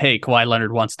said that, hey, Kawhi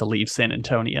Leonard wants to leave San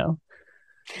Antonio.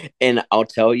 And I'll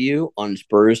tell you, on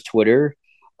Spurs Twitter,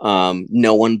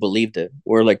 no one believed it.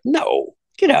 We're like, no,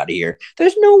 get out of here.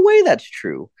 There's no way that's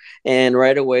true. And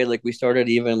right away, like, we started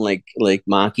even like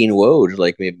mocking Woj,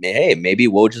 like, hey, maybe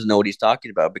Woj doesn't know what he's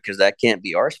talking about, because that can't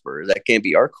be our Spurs. That can't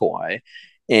be our Kawhi.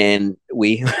 And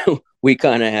we we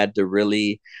kind of had to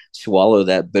really swallow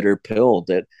that bitter pill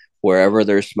that wherever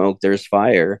there's smoke, there's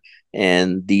fire.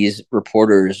 And these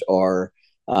reporters are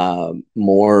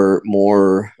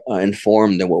more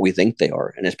informed than what we think they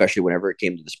are, and especially whenever it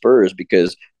came to the Spurs,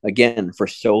 because again, for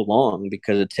so long,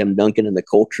 because of Tim Duncan and the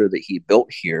culture that he built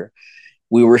here,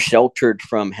 we were sheltered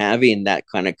from having that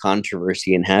kind of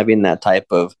controversy and having that type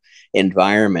of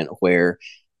environment where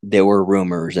there were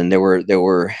rumors and there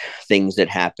were things that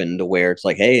happened where it's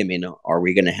like, hey, I mean, are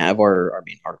we going to have our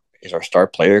is our star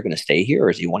player going to stay here, or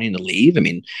is he wanting to leave? I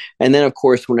mean, and then of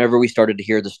course, whenever we started to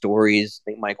hear the stories,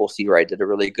 I think Michael C. Wright did a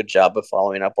really good job of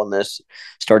following up on this.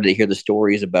 Started to hear the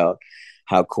stories about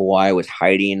how Kawhi was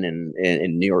hiding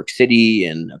in New York City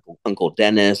and Uncle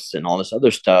Dennis and all this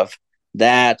other stuff.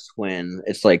 That's when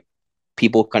it's like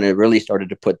people kind of really started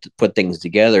to put things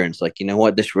together, and it's like, you know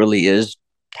what, this really is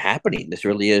happening. This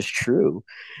really is true.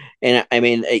 And I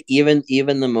mean, even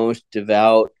the most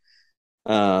devout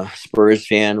Spurs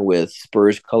fan with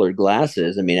Spurs colored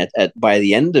glasses, I mean, by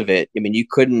the end of it, I mean, you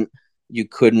couldn't you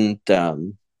couldn't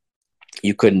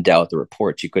doubt the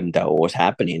reports. You couldn't doubt what was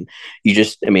happening. You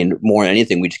just, I mean, more than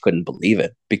anything, we just couldn't believe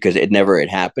it because it never had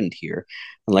happened here.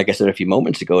 And like I said a few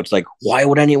moments ago, it's like, why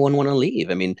would anyone want to leave?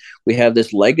 I mean, we have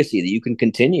this legacy that you can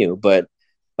continue, but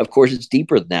of course it's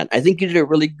deeper than that. I think you did a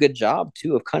really good job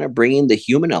too of kind of bringing the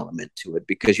human element to it,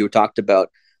 because you talked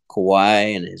about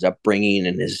Kawhi and his upbringing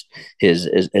and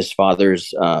his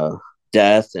father's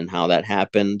death and how that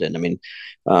happened. And I mean,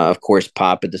 of course,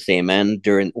 Pop at the same end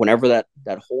during whenever that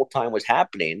whole time was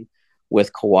happening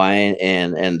with Kawhi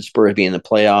and Spurs being in the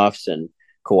playoffs and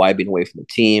Kawhi being away from the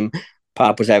team.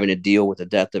 Pop was having to deal with the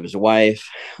death of his wife.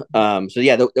 So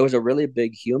yeah, there was a really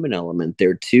big human element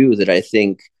there too that I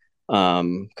think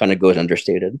kind of goes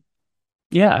understated.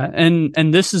 Yeah,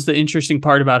 and this is the interesting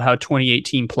part about how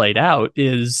 2018 played out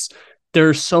is there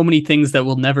are so many things that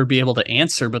we'll never be able to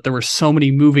answer, but there were so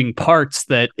many moving parts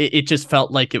that it just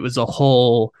felt like it was a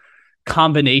whole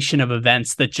combination of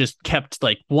events that just kept,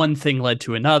 like, one thing led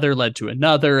to another,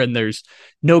 and there's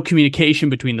no communication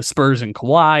between the Spurs and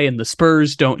Kawhi, and the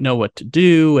Spurs don't know what to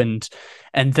do, and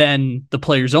then the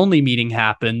players only meeting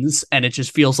happens, and it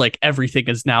just feels like everything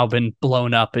has now been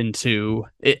blown up into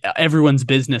everyone's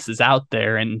business is out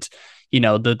there, and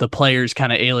the players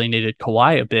kind of alienated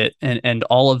Kawhi a bit, and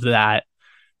all of that.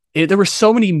 There were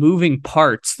so many moving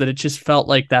parts that it just felt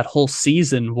like that whole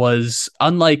season was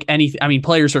unlike anything. I mean,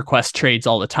 players request trades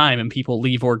all the time and people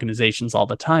leave organizations all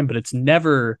the time, but it's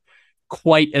never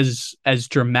quite as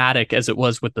dramatic as it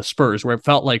was with the Spurs, where it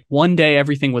felt like one day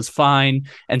everything was fine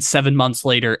and 7 months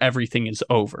later everything is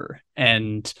over.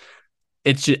 And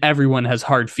it's just, everyone has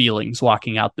hard feelings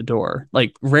walking out the door.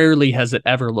 Like, rarely has it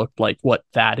ever looked like what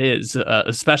that is,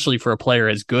 especially for a player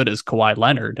as good as Kawhi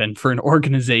Leonard and for an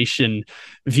organization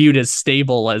viewed as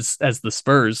stable as the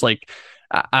Spurs. Like,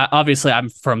 obviously I'm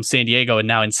from San Diego and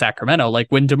now in Sacramento. Like,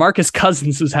 when DeMarcus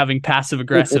Cousins was having passive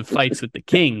aggressive fights with the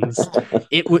Kings,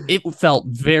 it felt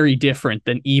very different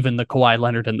than even the Kawhi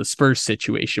Leonard and the Spurs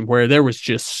situation, where there was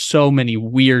just so many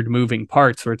weird moving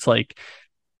parts where it's like,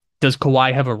 does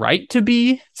Kawhi have a right to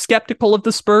be skeptical of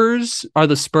the Spurs? Are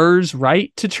the Spurs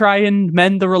right to try and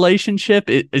mend the relationship?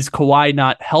 Is Kawhi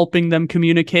not helping them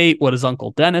communicate? What does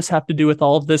Uncle Dennis have to do with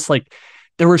all of this? Like,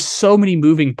 there were so many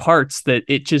moving parts that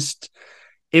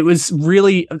it was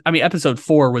really, I mean, episode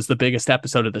 4 was the biggest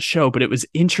episode of the show, but it was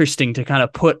interesting to kind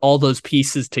of put all those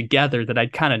pieces together that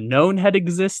I'd kind of known had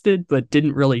existed, but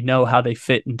didn't really know how they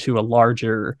fit into a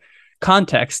larger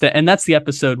context. And that's the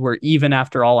episode where, even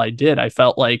after all I did, I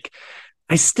felt like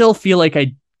I still feel like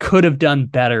I could have done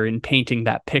better in painting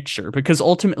that picture, because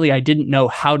ultimately I didn't know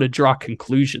how to draw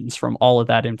conclusions from all of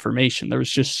that information. There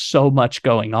was just so much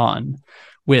going on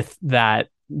with that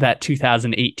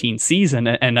 2018 season,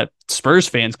 and Spurs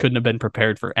fans couldn't have been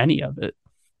prepared for any of it.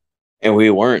 And we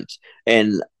weren't.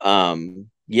 And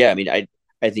yeah, I mean, I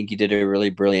think you did a really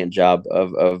brilliant job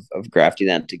of grafting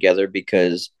that together,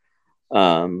 because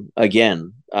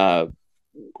again,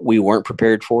 we weren't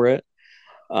prepared for it.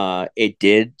 It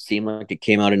did seem like it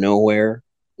came out of nowhere.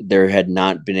 There had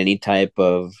not been any type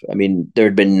of, I mean, there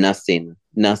had been nothing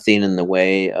in the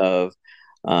way of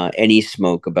any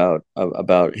smoke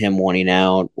about him wanting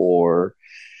out or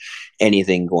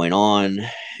anything going on.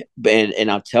 And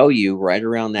I'll tell you, right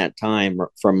around that time,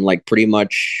 from like pretty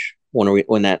much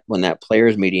when that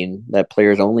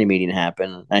players only meeting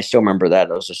happened. I still remember that.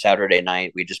 It was a Saturday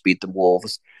night. We just beat the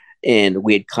Wolves, and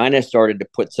we had kind of started to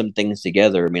put some things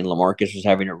together. I mean, LaMarcus was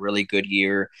having a really good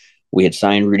year. We had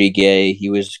signed Rudy Gay. He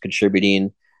was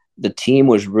contributing. The team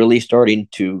was really starting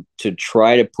to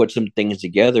try to put some things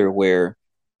together, where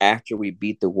after we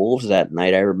beat the Wolves that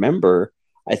night, I remember,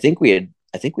 I think we had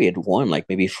won like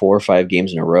maybe 4 or 5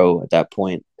 games in a row at that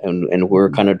point, and we were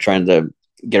kind of trying to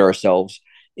get ourselves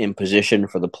in position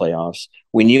for the playoffs.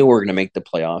 We knew we were going to make the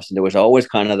playoffs, and there was always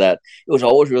kind of that. It was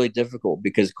always really difficult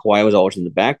because Kawhi was always in the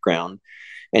background,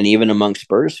 and even among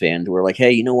Spurs fans, we're like,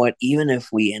 hey, you know what? Even if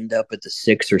we end up at the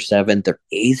 6th or 7th or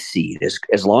 8th seed,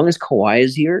 as long as Kawhi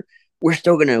is here, we're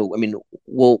still going to. I mean,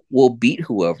 we'll beat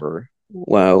whoever.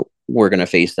 Well, we're going to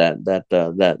face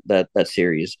that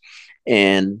series,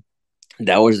 and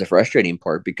that was the frustrating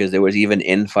part, because there was even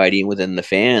infighting within the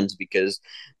fans, because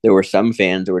there were some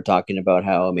fans that were talking about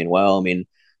how,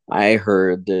 I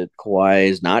heard that Kawhi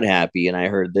is not happy, and I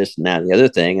heard this and that and the other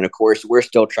thing. And of course, we're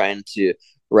still trying to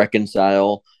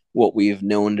reconcile what we've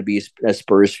known to be as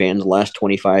Spurs fans the last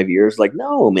 25 years. Like,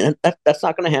 no, man, that's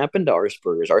not going to happen to our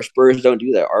Spurs. Our Spurs don't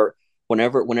do that.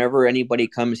 Whenever anybody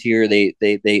comes here,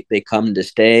 they come to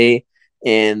stay.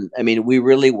 And I mean, we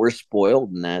really were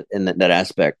spoiled in that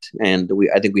aspect. And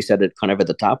I think we said it kind of at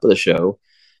the top of the show.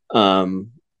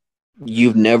 Um,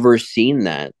 you've never seen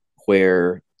that,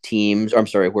 where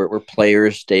where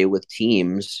players stay with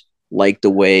teams like the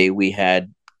way we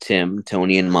had Tim,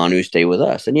 Tony, and Manu stay with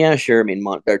us. And yeah, sure. I mean,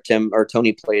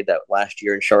 Tony played that last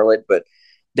year in Charlotte, but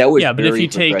that was Yeah, but if you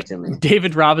take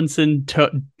David Robinson,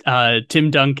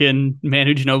 Tim Duncan,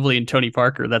 Manu Ginobili, and Tony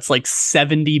Parker, that's like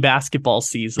 70 basketball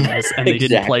seasons, and they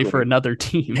didn't play for another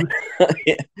team.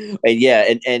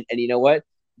 and you know what?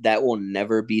 That will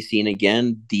never be seen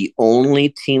again. The only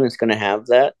team that's going to have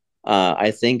that,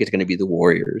 I think, is going to be the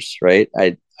Warriors, right?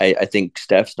 I think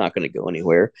Steph's not going to go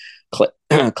anywhere.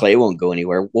 Clay won't go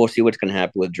anywhere. We'll see what's going to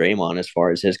happen with Draymond as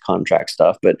far as his contract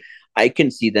stuff, but I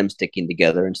can see them sticking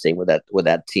together and staying with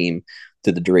that team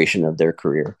through the duration of their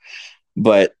career.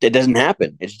 But it doesn't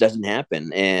happen. It just doesn't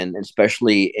happen, and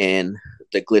especially in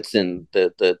the glitz and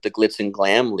the glitz and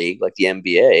glam league like the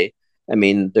NBA. I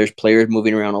mean, there's players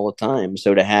moving around all the time.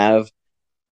 So to have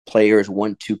players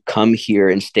want to come here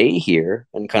and stay here,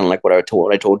 and kind of like what I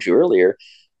told you earlier,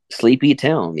 sleepy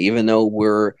town, even though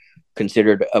we're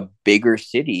considered a bigger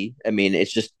city. I mean, it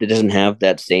doesn't have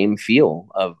that same feel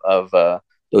of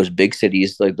those big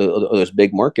cities, like those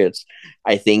big markets.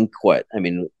 I think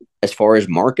as far as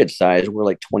market size, we're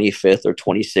like 25th or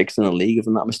 26th in the league, if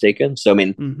I'm not mistaken. So, I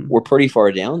mean, we're pretty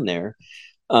far down there.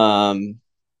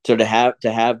 So to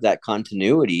have that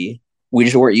continuity, we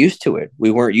just weren't used to it.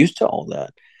 We weren't used to all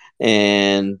that.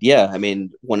 And yeah, I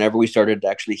mean, whenever we started to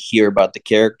actually hear about the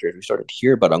characters, we started to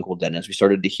hear about Uncle Dennis, we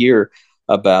started to hear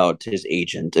about his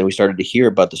agent, and we started to hear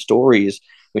about the stories.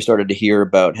 We started to hear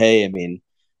about, hey, I mean,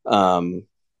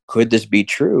 could this be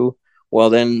true? Well,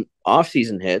 then off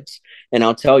season hits, and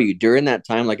I'll tell you, during that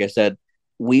time, like I said,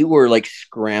 we were like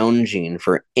scrounging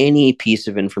for any piece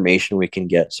of information we can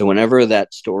get. So whenever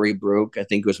that story broke, I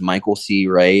think it was Michael C.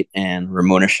 Wright and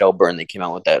Ramona Shelburne, they came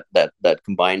out with that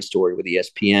combined story with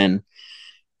ESPN,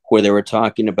 where they were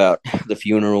talking about the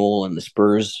funeral and the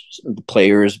Spurs the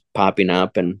players popping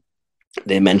up, and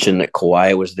they mentioned that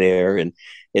Kawhi was there, and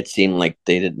it seemed like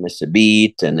they didn't miss a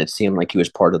beat, and it seemed like he was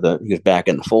back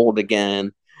in the fold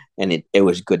again. And it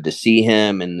was good to see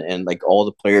him, and like all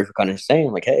the players were kind of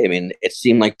saying like, hey, I mean, it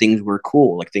seemed like things were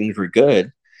cool, like things were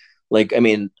good. Like, I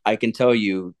mean, I can tell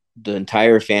you the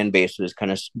entire fan base was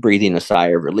kind of breathing a sigh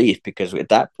of relief, because at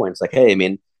that point it's like, hey, I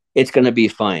mean, it's going to be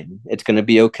fine. It's going to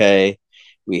be okay.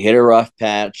 We hit a rough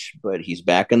patch, but he's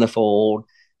back in the fold.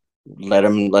 Let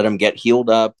him get healed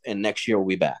up, and next year we'll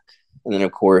be back. And then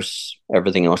of course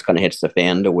everything else kind of hits the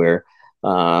fan, to where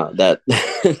that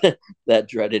that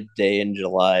dreaded day in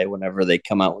July, whenever they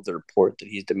come out with the report that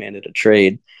he's demanded a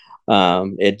trade,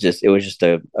 it was just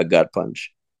a gut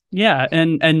punch. Yeah,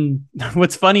 and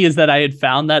what's funny is that I had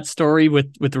found that story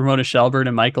with Ramona Shelburne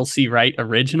and Michael C. Wright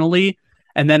originally,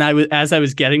 and then as I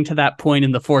was getting to that point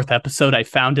in the fourth episode, I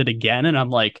found it again, and I'm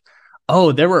like,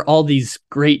 oh, there were all these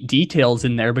great details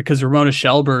in there, because Ramona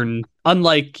Shelburne,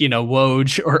 unlike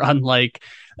Woj, or unlike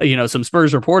some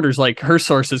Spurs reporters, like, her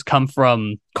sources come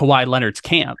from Kawhi Leonard's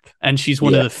camp, and she's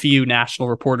one of the few national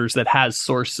reporters that has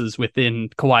sources within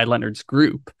Kawhi Leonard's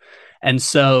group. And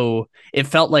so it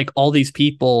felt like all these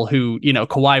people who,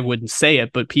 Kawhi wouldn't say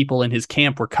it, but people in his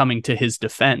camp were coming to his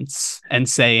defense and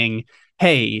saying,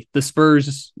 hey, the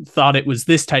Spurs thought it was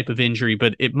this type of injury,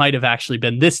 but it might have actually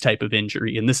been this type of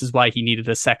injury, and this is why he needed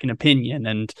a second opinion.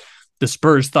 And the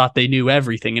Spurs thought they knew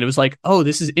everything. And it was like, oh,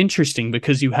 this is interesting,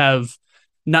 because you have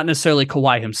not necessarily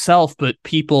Kawhi himself, but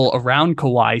people around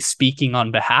Kawhi speaking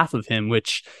on behalf of him,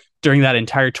 which during that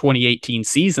entire 2018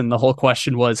 season, the whole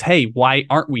question was, hey, why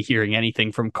aren't we hearing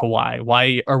anything from Kawhi?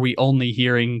 Why are we only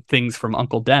hearing things from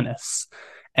Uncle Dennis?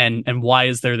 And why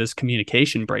is there this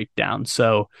communication breakdown?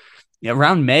 So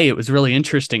around May, it was really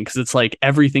interesting, because it's like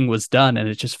everything was done, and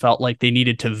it just felt like they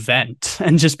needed to vent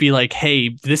and just be like,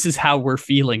 hey, this is how we're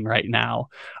feeling right now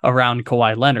around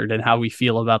Kawhi Leonard and how we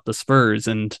feel about the Spurs.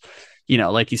 And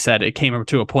like you said, it came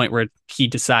to a point where he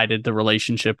decided the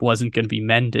relationship wasn't going to be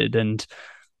mended. And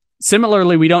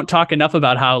similarly, we don't talk enough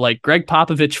about how, like, Greg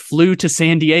Popovich flew to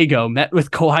San Diego, met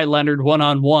with Kawhi Leonard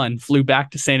one-on-one, flew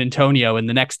back to San Antonio, and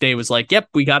the next day was like, yep,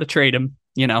 we got to trade him.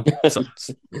 So,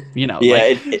 Yeah,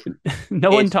 like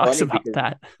no one it's talks funny about because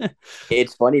that.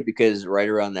 right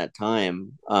around that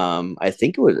time, I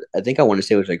think I want to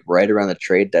say it was like right around the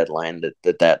trade deadline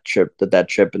that trip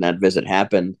and that visit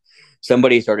happened.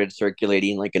 Somebody started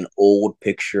circulating like an old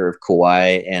picture of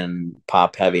Kawhi and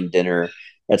Pop having dinner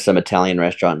at some Italian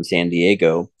restaurant in San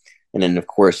Diego, and then of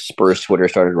course Spurs Twitter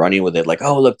started running with it, like,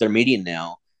 "Oh, look, they're meeting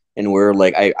now." And we're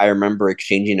like, I remember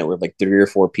exchanging it with like three or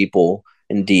four people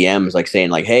in DMs, like saying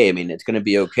like, "Hey, I mean, it's going to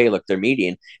be okay. Look, they're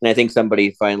meeting." And I think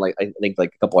somebody finally, I think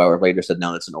like a couple hours later, said,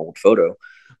 "No, that's an old photo."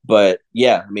 But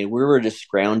yeah, I mean, we were just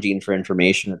scrounging for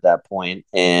information at that point,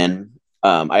 and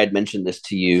I had mentioned this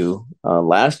to you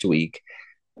last week.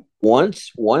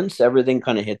 Once everything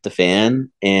kind of hit the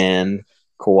fan, and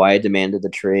Kawhi demanded the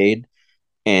trade,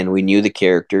 and we knew the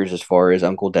characters as far as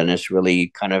Uncle Dennis really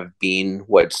kind of being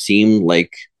what seemed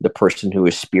like the person who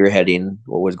was spearheading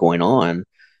what was going on.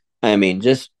 I mean,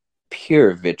 just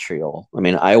pure vitriol. I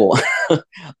mean, I will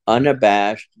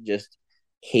unabashed, just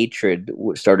hatred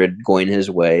started going his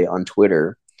way on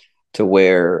Twitter, to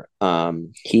where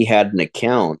he had an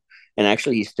account, and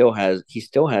actually he still has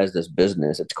this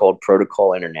business. It's called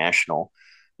Protocol International,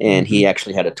 and he Hmm.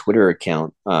 actually had a Twitter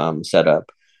account set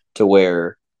up, to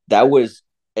where that was,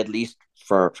 at least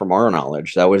from our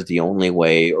knowledge, that was the only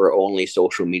way or only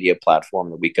social media platform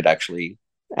that we could actually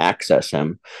access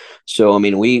him. So I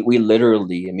mean, we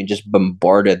literally, I mean, just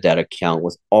bombarded that account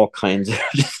with all kinds of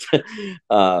just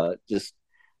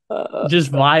uh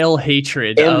Just vile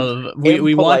hatred Im- of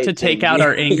we want to impolite take things. out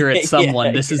our anger at Yeah,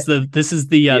 someone. This yeah. is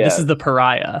the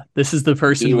pariah. This is the He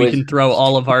person we was can throw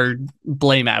all of our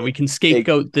blame at. We can e-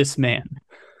 scapegoat this man.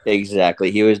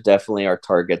 exactly. He was definitely our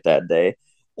target that day.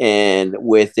 And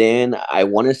within, I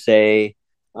want to say,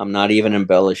 I'm not even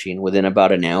embellishing, within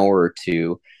about an hour or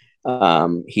two,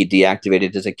 he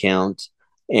deactivated his account.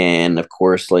 And of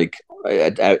course, like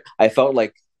I felt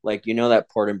like that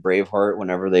part in Braveheart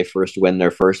whenever they first win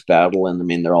their first battle, and I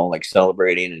mean they're all like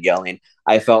celebrating and yelling.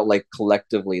 I felt like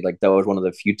collectively, like that was one of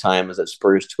the few times that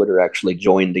Spurs Twitter actually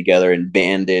joined together and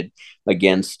banded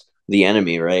against the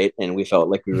enemy, right? And we felt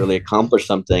like we really accomplished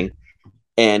something.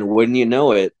 And wouldn't you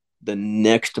know it, the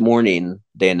next morning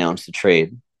they announced the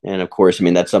trade. And of course, I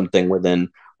mean that's something within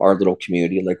our little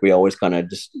community. Like we always kind of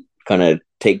just kind of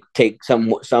take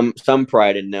some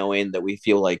pride in knowing that we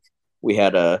feel like we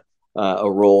had a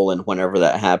role in whenever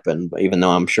that happened. Even though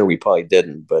I'm sure we probably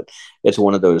didn't, but it's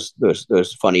one of those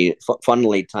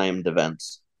funnily timed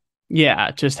events. Yeah,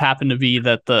 it just happened to be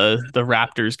that the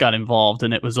Raptors got involved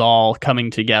and it was all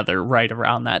coming together right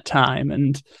around that time.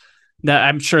 And that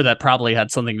I'm sure that probably had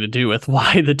something to do with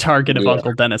why the target of Yeah.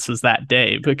 Uncle Dennis was that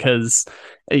day, because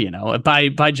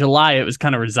by July it was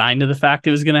kind of resigned to the fact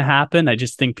it was going to happen. I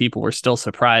just think people were still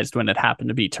surprised when it happened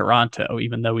to be Toronto,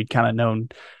 even though we'd kind of known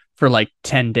for like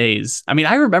 10 days. I mean,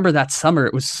 I remember that summer,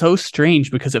 it was so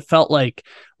strange because it felt like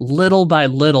little by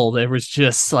little there was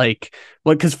just like,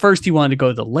 well, because first he wanted to go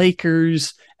to the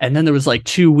Lakers, and then there was like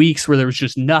 2 weeks where there was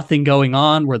just nothing going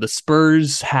on, where the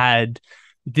Spurs had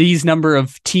these number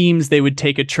of teams they would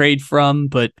take a trade from,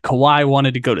 but Kawhi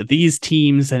wanted to go to these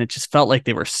teams, and it just felt like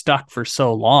they were stuck for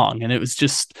so long. And it was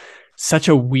just such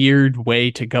a weird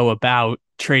way to go about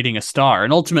trading a star.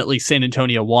 And ultimately, San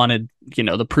Antonio wanted,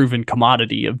 the proven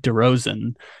commodity of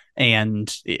DeRozan,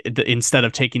 and instead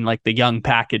of taking like the young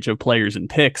package of players and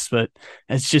picks. But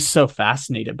it's just so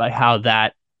fascinated by how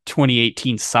that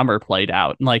 2018 summer played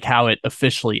out, and like how it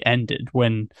officially ended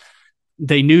when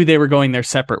they knew they were going their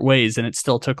separate ways, and it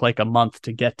still took like a month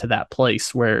to get to that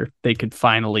place where they could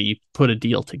finally put a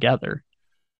deal together.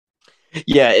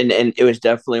 Yeah, and it was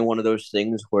definitely one of those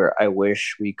things where I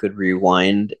wish we could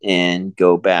rewind and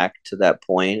go back to that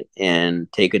point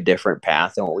and take a different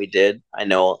path than what we did. I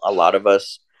know a lot of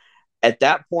us at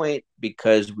that point,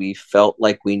 because we felt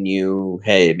like we knew,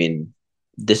 hey, I mean,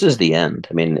 this is the end.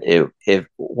 I mean, if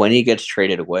when he gets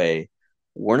traded away,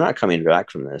 we're not coming back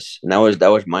from this. And that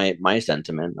was my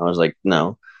sentiment. I was like,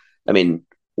 no. I mean,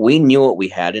 we knew what we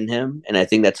had in him, and I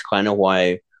think that's kind of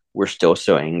why we're still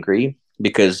so angry,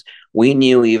 because we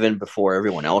knew even before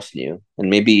everyone else knew. And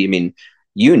maybe, I mean,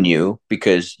 you knew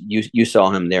because you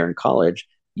saw him there in college.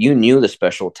 You knew the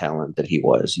special talent that he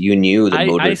was. You knew the I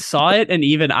motive. saw it, and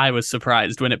even I was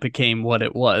surprised when it became what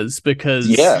it was, because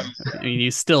Yeah, I mean,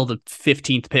 he's still the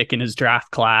 15th pick in his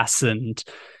draft class. And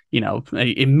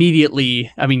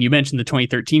immediately, I mean, you mentioned the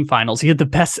 2013 finals. He had the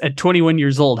best at 21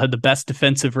 years old, had the best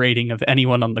defensive rating of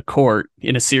anyone on the court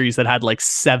in a series that had like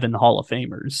 7 Hall of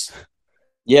Famers.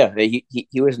 yeah, he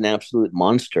was an absolute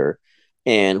monster.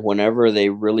 And whenever they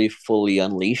really fully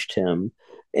unleashed him,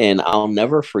 and I'll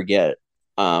never forget,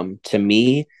 to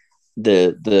me,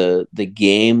 the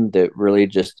game that really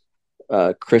just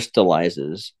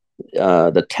crystallizes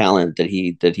the talent that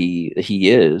he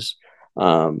is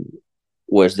um,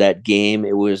 was that game.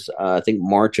 It was I think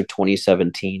March of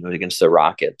 2017. It was against the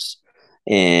Rockets,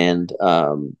 and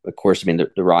of course, I mean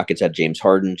the Rockets had James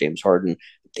Harden. James Harden,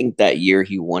 I think that year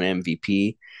he won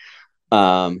MVP.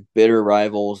 Bitter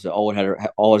rivals always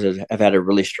have had a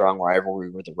really strong rivalry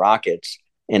with the Rockets,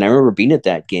 and I remember being at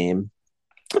that game,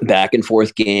 back and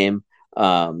forth game,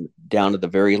 down to the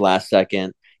very last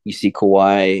second. You see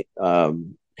Kawhi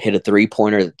hit a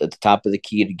 3-pointer at the top of the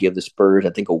key to give the Spurs,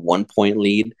 I think, a 1-point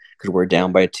lead because we're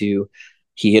down by 2.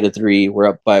 He hit a three. We're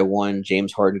up by 1.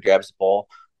 James Harden grabs the ball,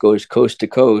 goes coast to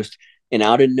coast, and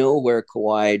out of nowhere,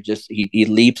 Kawhi just he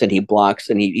leaps and he blocks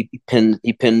and he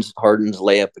pins Harden's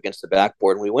layup against the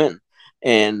backboard and we win.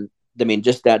 And I mean,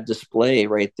 just that display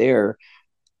right there.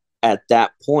 At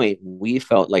that point, we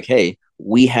felt like, hey,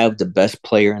 we have the best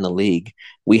player in the league.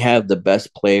 We have the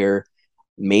best player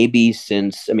maybe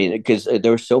since, I mean, because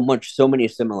there was so many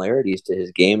similarities to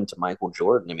his game to Michael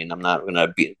Jordan. I mean, I'm not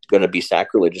gonna be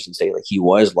sacrilegious and say like he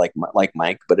was like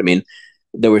Mike, but I mean,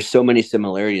 there were so many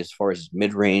similarities as far as his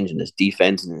mid range and his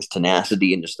defense and his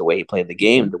tenacity and just the way he played the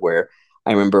game. To where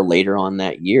I remember later on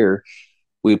that year,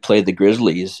 we played the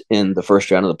Grizzlies in the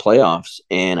first round of the playoffs,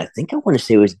 and I think I want to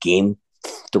say it was game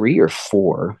 3 or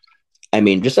 4. I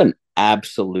mean, just an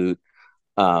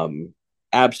um,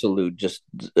 absolute, just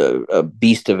a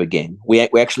beast of a game. We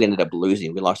actually ended up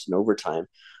losing. We lost in overtime,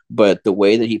 but the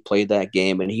way that he played that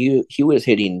game, and he was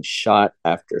hitting shot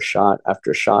after shot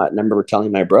after shot. And I remember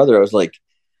telling my brother, I was like,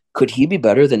 could he be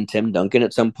better than Tim Duncan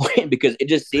at some point? Because it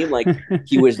just seemed like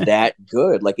he was that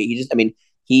good. Like he just, I mean,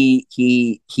 he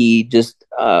just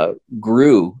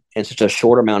grew in such a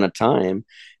short amount of time,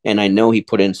 and I know he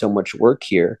put in so much work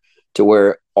here to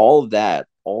where all of that,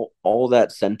 all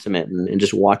that sentiment, and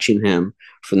just watching him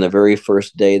from the very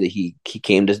first day that he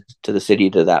came to the city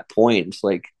to that point, it's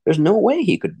like there's no way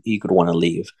he could want to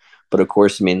leave. But of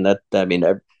course, I mean I mean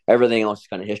everything else is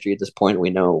kind of history at this point. We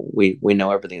know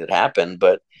everything that happened,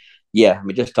 but yeah, I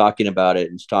mean just talking about it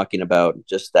and just talking about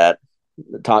just that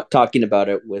talking about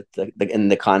it with in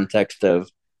the context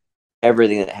of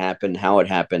everything that happened, how it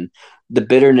happened, the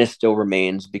bitterness still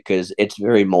remains because it's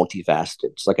very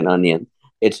multifaceted. It's like an onion.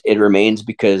 It remains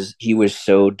because he was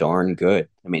so darn good.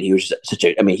 I mean, he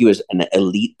was an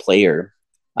elite player.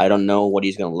 I don't know what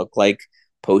he's going to look like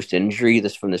post injury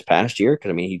this past year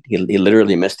because I mean he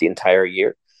literally missed the entire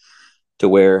year to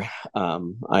where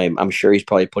I'm sure he's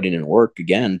probably putting in work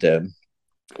again to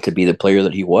be the player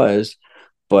that he was,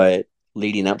 but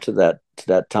leading up to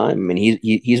that time, I mean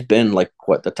he's been like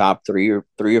what the top three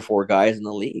or four guys in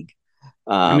the league.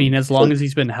 I mean, as long So as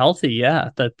he's been healthy, yeah,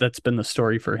 that's been the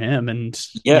story for him. And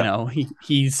yeah,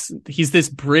 he's this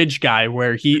bridge guy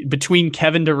where he between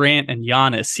Kevin Durant and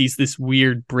Giannis, he's this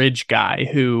weird bridge guy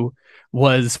who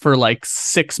was for like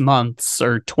 6 months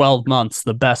or 12 months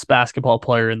the best basketball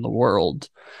player in the world.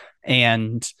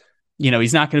 And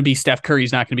he's not going to be Steph Curry,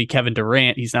 he's not going to be Kevin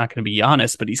Durant, he's not going to be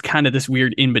Giannis, but he's kind of this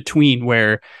weird in between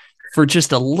where for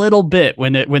just a little bit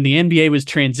when the NBA was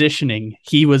transitioning,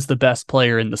 he was the best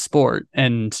player in the sport.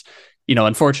 And,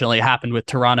 unfortunately it happened with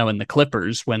Toronto and the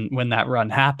Clippers when that run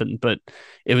happened, but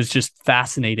it was just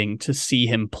fascinating to see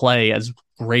him play as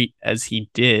great as he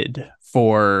did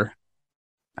for,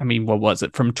 I mean, what was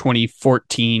it, from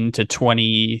 2014 to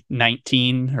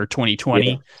 2019 or 2020?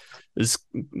 yeah. Is,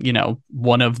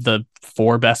 one of the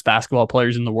 4 best basketball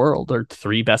players in the world or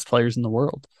 3 best players in the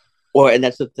world. Well, and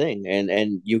that's the thing,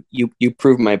 and you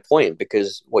prove my point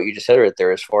because what you just said right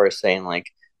there, as far as saying like,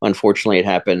 unfortunately, it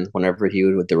happened whenever he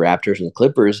was with the Raptors and the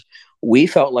Clippers. We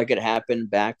felt like it happened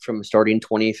back from starting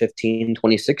 2015,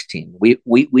 2016.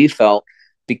 We felt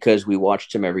because we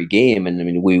watched him every game, and I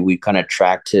mean we kind of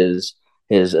tracked his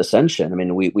ascension. I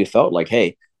mean we felt like,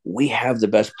 hey, we have the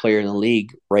best player in the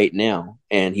league right now,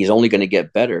 and he's only going to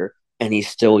get better, and he's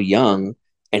still young,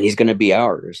 and he's going to be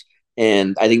ours.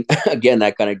 And I think again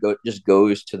that kind of just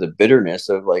goes to the bitterness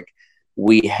of like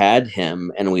we had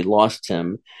him and we lost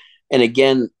him. And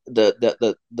again,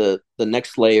 the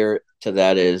next layer to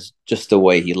that is just the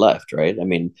way he left, right? I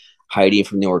mean, hiding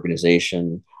from the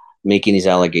organization, making these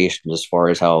allegations as far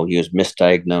as how he was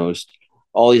misdiagnosed,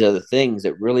 all these other things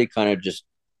that really kind of just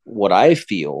what I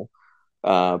feel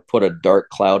put a dark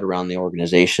cloud around the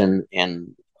organization.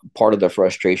 And part of the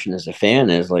frustration as a fan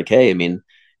is like, hey, I mean,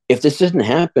 if this doesn't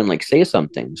happen, like say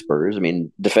something, Spurs. I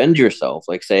mean, defend yourself.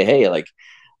 Like say, hey, like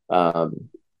um,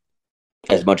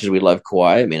 as much as we love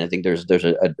Kawhi, I mean, I think there's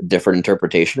a different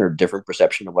interpretation or different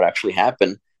perception of what actually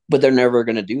happened, but they're never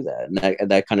going to do that.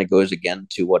 And that kind of goes again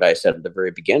to what I said at the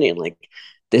very beginning. Like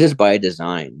this is by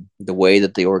design. The way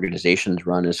that the organizations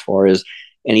run, as far as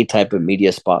any type of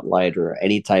media spotlight or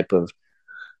any type of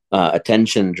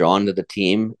attention drawn to the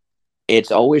team,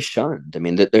 it's always shunned. I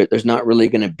mean, there's not really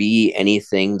going to be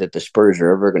anything that the Spurs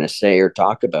are ever going to say or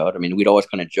talk about. I mean, we'd always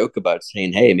kind of joke about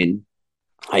saying, hey, I mean,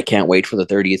 I can't wait for the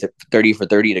 30 for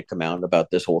 30 to come out about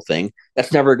this whole thing.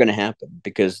 That's never going to happen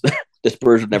because the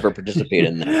Spurs would never participate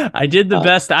in that. I did the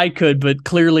best I could, but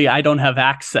clearly I don't have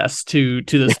access to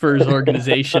the Spurs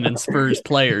organization and Spurs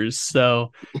players.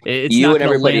 So it's you not and going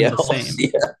to everybody land else.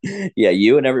 the same. Yeah.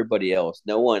 You and everybody else.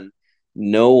 No one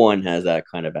has that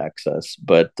kind of access,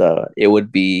 but it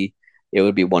would be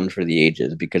one for the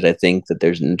ages because I think that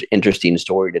there's an interesting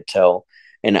story to tell.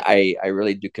 And I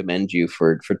really do commend you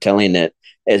for telling it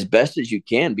as best as you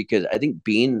can, because I think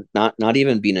being not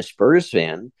even being a Spurs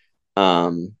fan,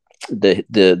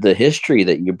 the history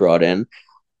that you brought in,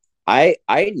 I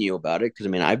knew about it because I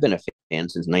mean I've been a fan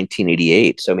since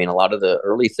 1988. So I mean a lot of the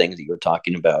early things that you were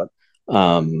talking about,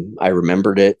 I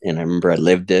remembered it and I remember I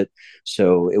lived it.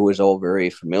 So it was all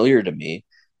very familiar to me.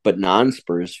 But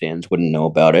non-Spurs fans wouldn't know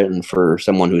about it, and for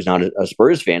someone who's not a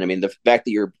Spurs fan, I mean, the fact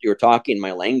that you're talking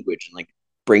my language and like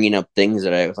bringing up things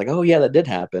that I was like, oh yeah, that did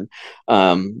happen.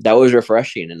 That was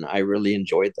refreshing, and I really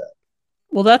enjoyed that.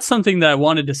 Well, that's something that I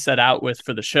wanted to set out with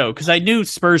for the show because I knew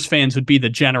Spurs fans would be the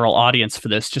general audience for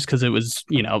this, just because it was,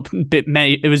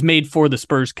 it was made for the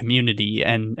Spurs community,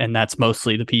 and that's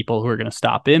mostly the people who are going to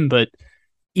stop in. But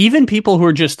even people who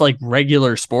are just like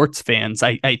regular sports fans,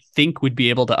 I think would be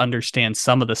able to understand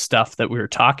some of the stuff that we were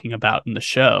talking about in the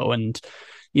show. And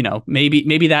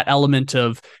maybe that element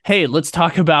of, hey, let's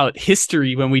talk about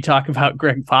history when we talk about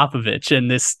Greg Popovich and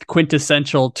this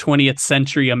quintessential 20th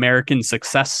century American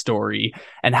success story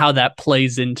and how that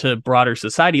plays into broader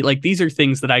society. Like, these are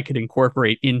things that I could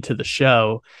incorporate into the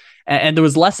show. And there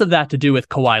was less of that to do with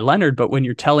Kawhi Leonard, but when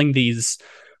you're telling these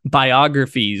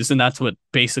biographies, and that's what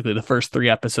basically the first 3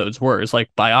 episodes were, is like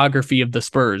biography of the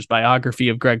Spurs, biography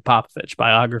of Greg Popovich,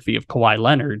 biography of Kawhi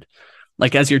Leonard.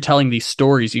 Like, as you're telling these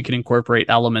stories, you can incorporate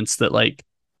elements that, like,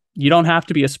 you don't have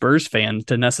to be a Spurs fan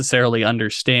to necessarily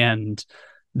understand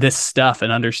this stuff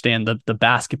and understand the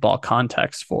basketball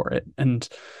context for it. And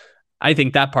I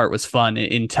think that part was fun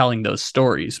in telling those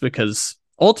stories, because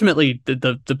ultimately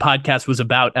the podcast was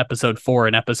about episode 4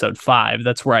 and episode 5.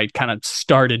 That's where I kind of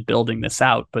started building this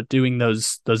out, but doing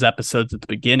those episodes at the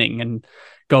beginning and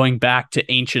going back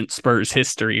to ancient Spurs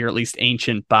history, or at least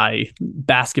ancient by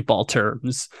basketball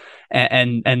terms,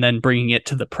 and then bringing it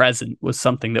to the present was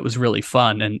something that was really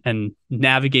fun. And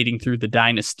navigating through the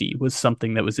dynasty was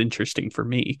something that was interesting for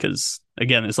me because,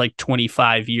 again, it's like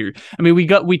 25 years. I mean,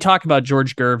 we talk about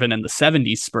George Gervin and the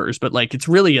 70s Spurs, but like it's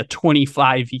really a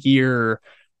 25-year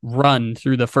run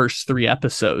through the first 3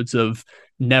 episodes of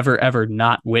never ever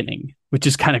not winning, which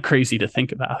is kind of crazy to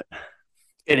think about.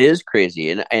 It is crazy,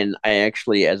 and I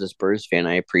actually, as a Spurs fan,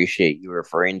 I appreciate you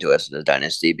referring to us as a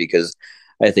dynasty, because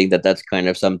I think that that's kind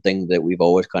of something that we've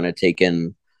always kind of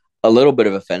taken a little bit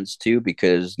of offense to,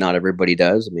 because not everybody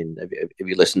does. I mean, if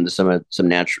you listen to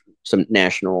some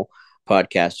national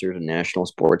podcasters and national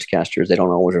sportscasters, they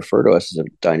don't always refer to us as a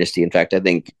dynasty. In fact, I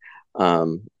think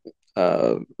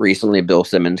recently Bill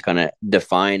Simmons kind of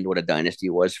defined what a dynasty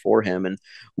was for him, and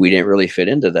we didn't really fit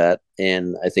into that.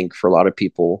 And I think for a lot of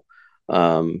people,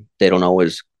 they don't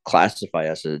always classify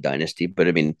us as a dynasty, but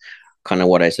I mean, kind of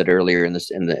what I said earlier in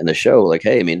the show, like,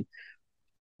 hey, I mean,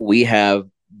 we have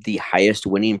the highest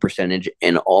winning percentage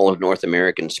in all of North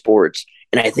American sports,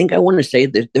 and I think I want to say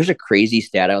that there's a crazy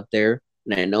stat out there,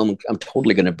 and I know I'm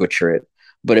totally going to butcher it,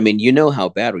 but I mean, you know how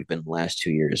bad we've been the last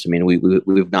 2 years. I mean,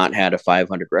 we've not had a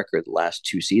 500 record the last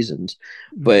 2 seasons,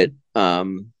 but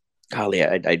golly,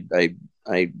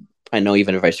 I know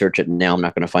even if I search it now, I'm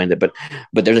not going to find it, but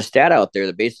there's a stat out there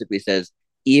that basically says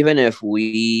even if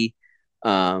we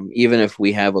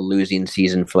have a losing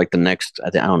season for like the next,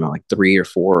 I don't know, like 3 or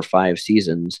 4 or 5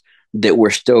 seasons, that we're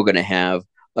still going to have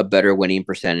a better winning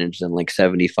percentage than like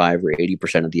 75 or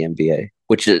 80% of the NBA,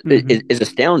 which is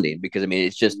astounding, because I mean,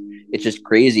 it's just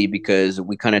crazy, because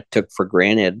we kind of took for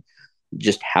granted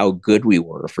just how good we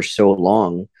were for so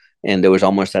long. And there was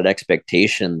almost that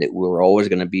expectation that we were always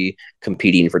going to be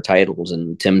competing for titles,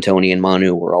 and Tim, Tony, and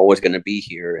Manu were always going to be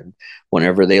here. And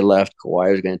whenever they left,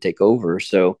 Kawhi was going to take over.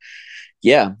 So,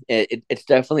 yeah, it's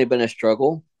definitely been a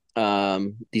struggle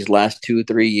these last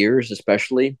 2-3 years,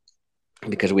 especially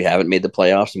because we haven't made the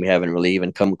playoffs and we haven't really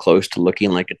even come close to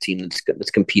looking like a team that's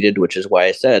competed, which is why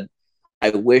I said I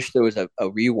wish there was a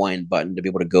rewind button to be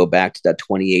able to go back to that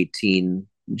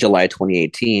July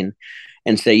 2018,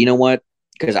 and say, you know what?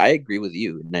 because I agree with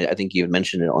you, and I think you had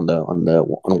mentioned it on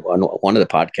one of the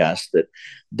podcasts that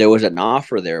there was an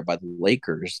offer there by the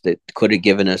Lakers that could have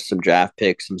given us some draft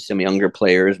picks, some younger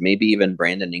players, maybe even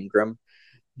Brandon Ingram,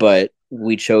 but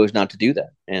we chose not to do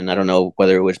that. And I don't know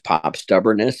whether it was Pop's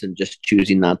stubbornness and just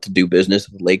choosing not to do business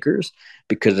with the Lakers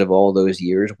because of all those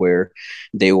years where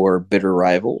they were bitter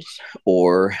rivals,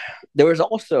 or there was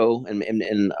also,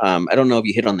 and I don't know if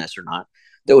you hit on this or not,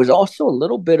 there was also a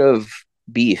little bit of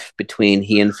beef between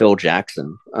he and Phil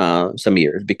Jackson some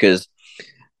years because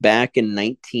back in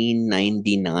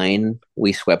 1999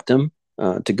 we swept them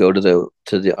to go to the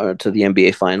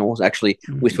NBA Finals. Actually,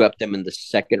 we swept them in the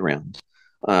second round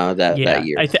that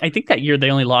year. I think that year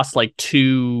they only lost like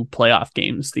 2 playoff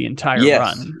games the entire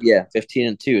run. Yeah,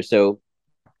 15-2. So,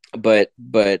 but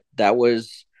that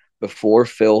was before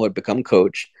Phil had become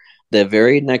coach. The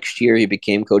very next year, he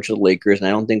became coach of the Lakers, and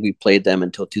I don't think we played them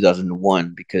until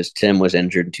 2001 because Tim was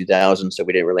injured in 2000, so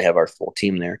we didn't really have our full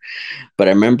team there. But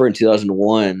I remember in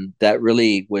 2001, that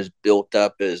really was built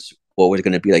up as what was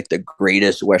going to be like the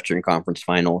greatest Western Conference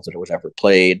Finals that was ever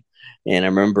played. And I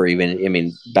remember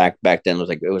back then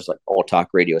it was like all talk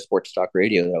radio, sports talk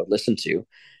radio that I would listen to,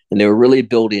 and they were really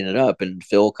building it up. And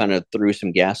Phil kind of threw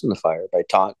some gas in the fire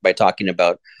by talking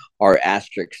about our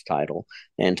asterisk title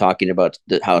and talking about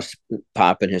how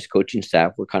Pop and his coaching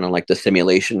staff were kind of like the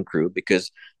simulation crew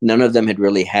because none of them had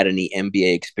really had any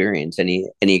NBA experience,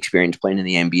 any experience playing in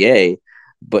the NBA.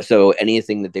 But so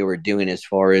anything that they were doing as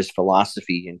far as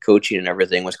philosophy and coaching and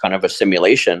everything was kind of a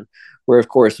simulation. Where, of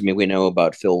course, we know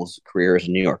about Phil's career as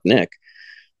a New York Knick,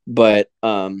 but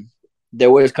there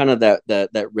was kind of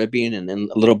that ribbing and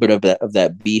a little bit of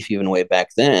that beef even way back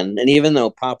then. And even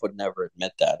though Pop would never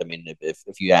admit that, I mean,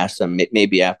 if you ask him,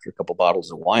 maybe after a couple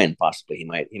bottles of wine, possibly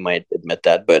he might admit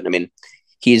that. But I mean,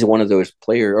 he's one of those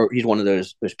players, or he's one of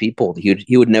those people.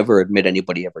 He would never admit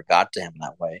anybody ever got to him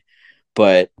that way.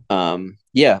 But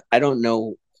yeah, I don't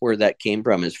know where that came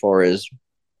from as far as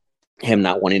him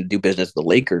not wanting to do business with the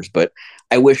Lakers. But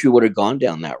I wish we would have gone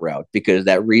down that route because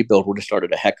that rebuild would have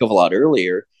started a heck of a lot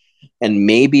earlier. And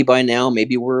maybe by now,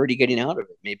 maybe we're already getting out of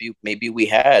it. Maybe we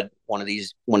had one of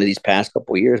these past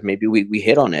couple of years. Maybe we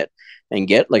hit on it and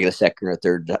get like a second or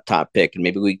third top pick, and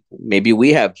maybe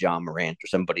we have John Morant or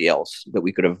somebody else that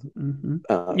we could have.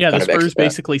 The Spurs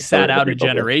basically sat out a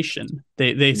generation.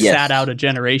 They sat out a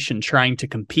generation trying to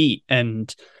compete,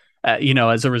 and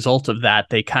as a result of that,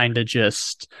 they kind of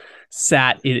just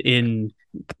sat in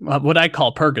what I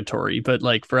call purgatory, but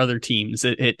like for other teams,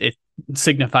 it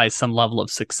signifies some level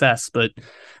of success. But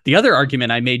the other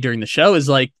argument I made during the show is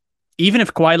like, even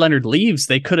if Kawhi Leonard leaves,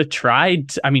 they could have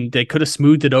tried. I mean, they could have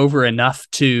smoothed it over enough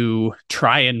to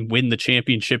try and win the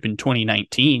championship in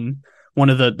 2019. One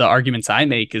of the arguments I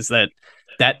make is that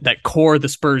core the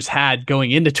Spurs had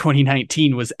going into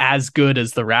 2019 was as good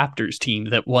as the Raptors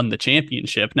team that won the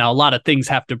championship. Now, a lot of things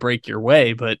have to break your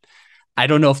way, but I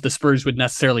don't know if the Spurs would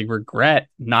necessarily regret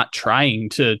not trying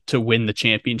to win the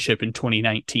championship in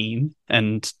 2019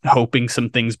 and hoping some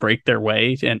things break their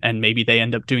way. And maybe they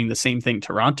end up doing the same thing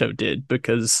Toronto did,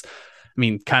 because I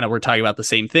mean, kind of we're talking about the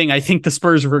same thing. I think the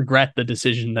Spurs regret the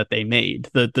decision that they made,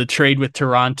 the trade with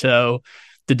Toronto,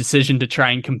 the decision to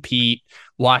try and compete,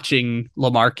 watching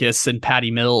LaMarcus and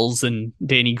Patty Mills and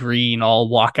Danny Green all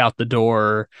walk out the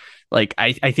door. Like,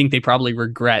 I think they probably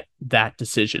regret that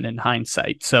decision in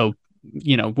hindsight. So,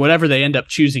 whatever they end up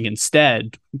choosing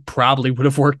instead probably would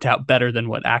have worked out better than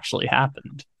what actually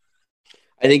happened.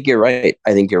 I think you're right.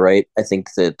 I think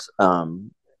that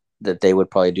that they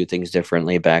would probably do things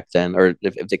differently back then, or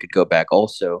if they could go back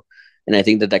also. And I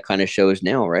think that kind of shows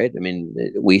now, right? I mean,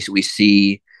 we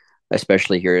see,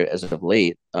 especially here as of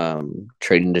late,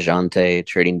 trading DeJounte,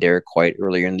 trading Derek White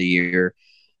earlier in the year.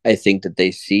 I think that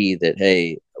they see that,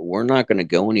 hey, we're not going to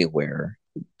go anywhere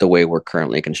the way we're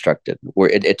currently constructed.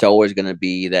 It's always going to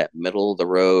be that middle of the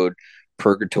road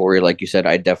purgatory. Like you said,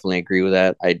 I definitely agree with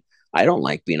that. I don't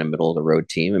like being a middle of the road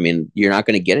team. I mean, you're not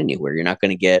going to get anywhere. You're not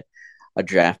going to get a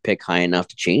draft pick high enough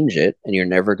to change it, and you're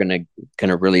never going to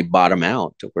kind of really bottom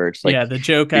out to where it's like, the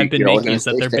joke I've been making is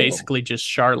that they're basically just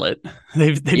Charlotte.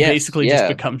 They've basically just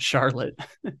become Charlotte.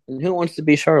 And who wants to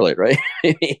be Charlotte, right?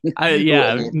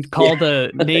 Call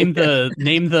the name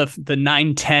the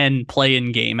 9-10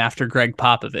 play-in game after Greg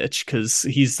Popovich, because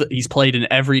he's played in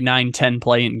every 9-10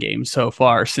 play-in game so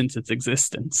far since its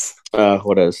existence.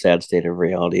 What a sad state of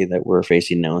reality that we're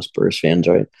facing now as Spurs fans,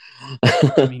 right?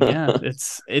 I mean, yeah,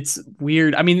 it's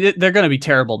weird. I mean, they're going to be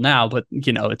terrible now, but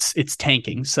it's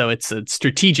tanking, so it's a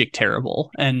strategic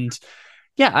terrible. And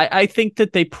yeah, I think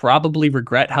that they probably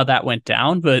regret how that went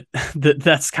down, but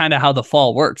that's kind of how the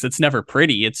fall works. It's never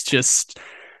pretty. It's just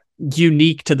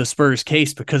unique to the Spurs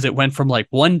case because it went from like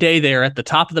one day they're at the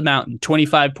top of the mountain,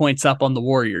 25 points up on the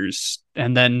Warriors,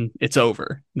 and then it's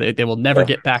over. They will never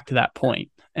get back to that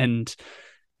point. And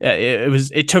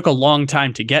it took a long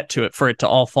time to get to it for it to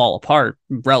all fall apart.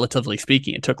 Relatively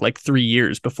speaking, it took like 3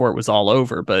 years before it was all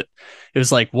over. But it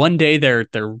was like one day they're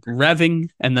revving,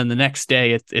 and then the next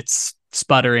day it's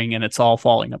sputtering and it's all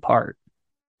falling apart.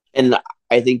 And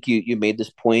I think you made this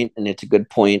point, and it's a good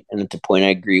point, and it's a point I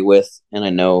agree with, and I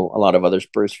know a lot of other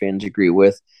Spurs fans agree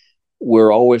with.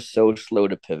 We're always so slow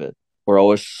to pivot. We're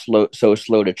always so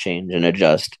slow to change and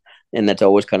adjust, and that's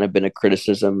always kind of been a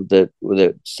criticism that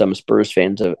some Spurs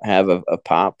fans have of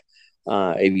Pop.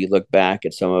 If you look back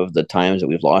at some of the times that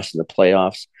we've lost in the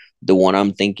playoffs, the one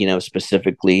I'm thinking of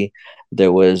specifically,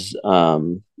 there was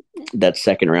that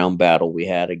second round battle we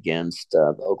had against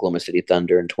the Oklahoma City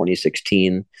Thunder in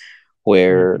 2016,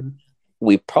 where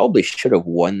we probably should have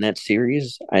won that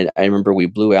series. I remember we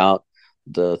blew out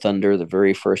the Thunder the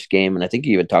very first game, and I think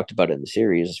you even talked about it in the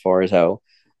series as far as how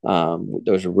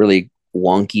there was a really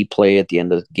wonky play at the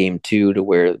end of game 2 to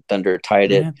where Thunder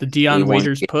tied it. The Dion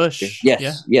Waiters push.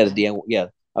 Yes.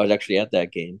 I was actually at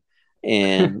that game.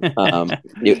 And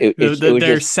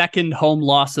their second home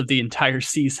loss of the entire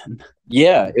season.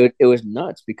 Yeah, it was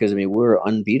nuts because, I mean, we were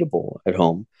unbeatable at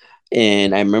home.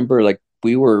 And I remember, like,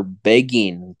 we were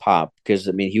begging Pop because,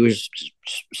 I mean, he was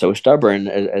so stubborn,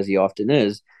 as he often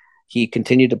is. He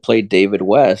continued to play David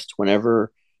West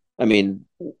whenever, I mean,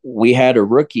 we had a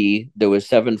rookie that was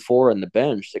 7'4" on the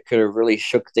bench that could have really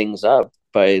shook things up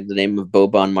by the name of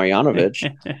Boban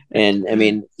Marjanovic. And, I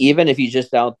mean, even if he's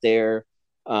just out there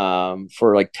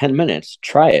for like 10 minutes,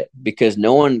 try it, because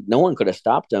no one could have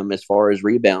stopped him as far as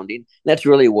rebounding. And that's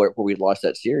really where we lost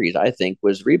that series, I think,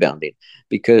 was rebounding,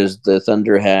 because the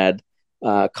Thunder had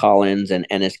Collins and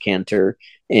Enes Kanter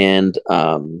and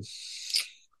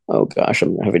oh gosh,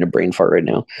 I'm having a brain fart right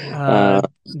now.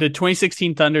 The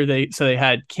 2016 Thunder, they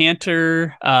had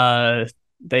Kanter,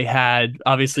 they had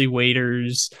obviously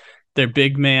Waiters, their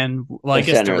big man. Well, I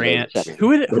guess Durant.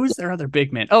 Who's their other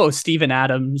big man? Oh, Steven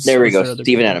Adams. There we go,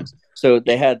 Steven Adams. So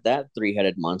they had that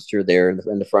three-headed monster there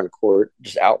in the front court,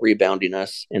 just out rebounding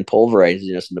us and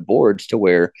pulverizing us in the boards to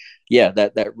where, yeah,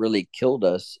 that really killed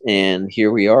us. And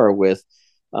here we are with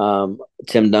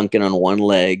Tim Duncan on one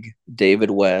leg, David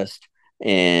West,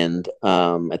 and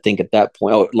I think at that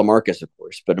point, LaMarcus, of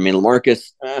course. But I mean,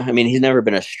 LaMarcus, I mean, he's never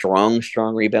been a strong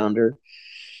rebounder.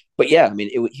 But yeah, I mean,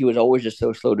 he was always just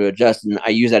so slow to adjust. And I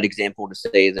use that example to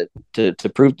say that to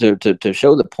prove to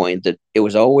show the point that it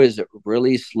was always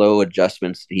really slow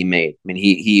adjustments that he made. I mean,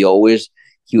 he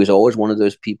was always one of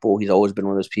those people. He's always been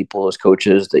one of those people as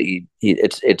coaches that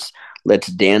it's let's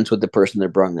dance with the person that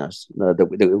brought us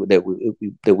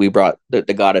that we brought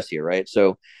that got us here, right?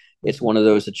 So it's one of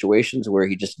those situations where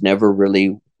he just never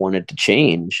really wanted to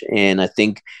change, and I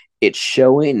think it's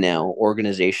showing now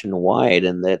organization wide,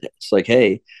 and that it's like,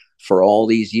 hey, for all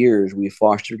these years, we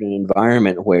fostered an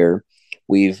environment where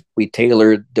we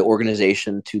tailored the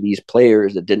organization to these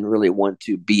players that didn't really want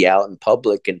to be out in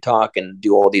public and talk and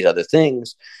do all these other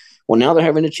things. Well, now they're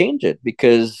having to change it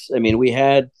because, I mean, we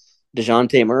had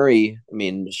DeJounte Murray, I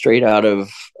mean, straight out of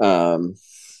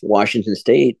Washington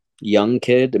State, young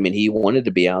kid. I mean, he wanted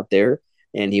to be out there,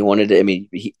 and he wanted to, I mean,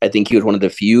 I think he was one of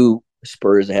the few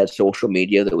Spurs that had social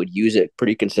media that would use it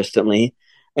pretty consistently.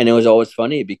 And it was always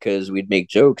funny because we'd make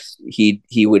jokes. He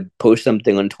would post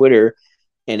something on Twitter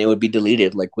and it would be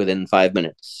deleted like within 5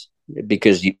 minutes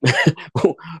because I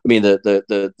mean,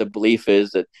 the belief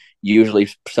is that usually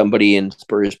somebody in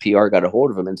Spurs PR got a hold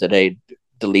of him and said, hey,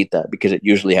 delete that, because it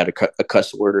usually had a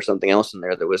cuss word or something else in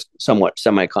there that was somewhat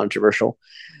semi-controversial.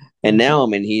 And now, I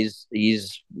mean, he's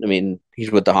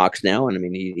with the Hawks now, and I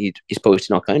mean, he's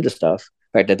posting all kinds of stuff.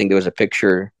 In fact, I think there was a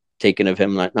picture taken of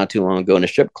him not too long ago in a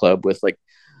strip club with like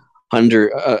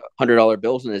 $100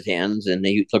 bills in his hands, and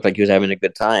he looked like he was having a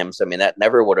good time. So I mean, that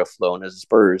never would have flown as a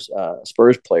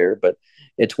Spurs player, but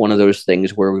it's one of those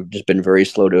things where we've just been very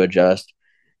slow to adjust.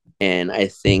 And I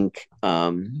think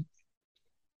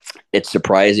it's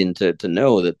surprising to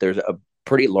know that there's a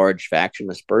pretty large faction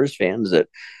of Spurs fans that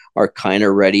are kind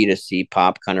of ready to see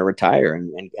Pop kind of retire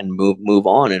and move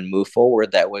on and move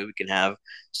forward. That way we can have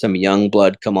some young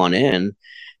blood come on in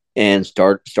and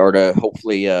start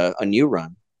hopefully a new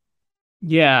run.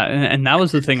 Yeah, and that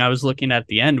was the thing I was looking at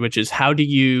the end, which is how do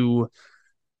you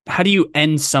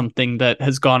end something that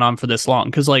has gone on for this long?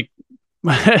 Because like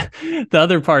the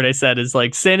other part I said is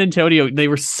like San Antonio, they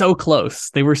were so close.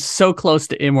 They were so close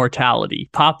to immortality.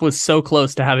 Pop was so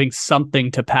close to having something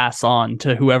to pass on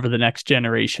to whoever the next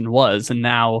generation was. And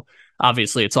now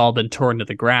obviously it's all been torn to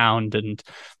the ground, and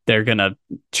they're going to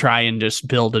try and just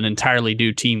build an entirely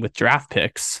new team with draft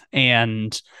picks.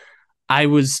 And I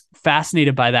was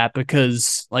fascinated by that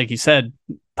because, like you said,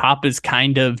 Pop is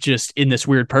kind of just in this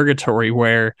weird purgatory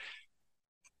where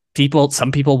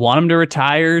some people want him to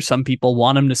retire, some people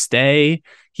want him to stay.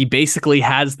 He basically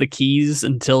has the keys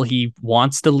until he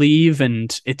wants to leave,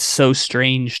 and it's so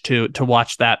strange to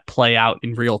watch that play out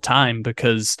in real time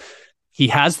because he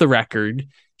has the record,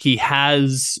 he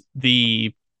has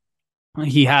the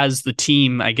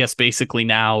team, I guess, basically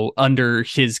now under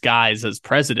his guise as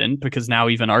president, because now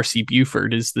even RC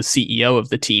Buford is the CEO of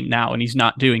the team now, and he's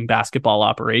not doing basketball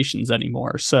operations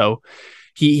anymore. So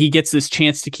he gets this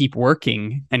chance to keep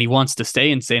working, and he wants to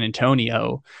stay in San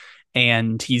Antonio,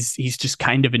 and he's just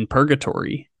kind of in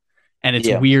purgatory. And it's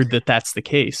weird that that's the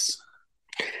case.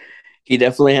 He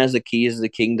definitely has the keys to the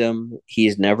kingdom.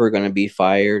 He's never going to be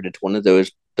fired. It's one of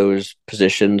those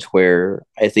positions where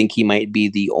I think he might be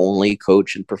the only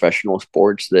coach in professional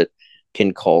sports that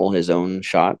can call his own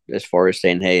shot as far as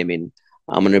saying, hey, I mean,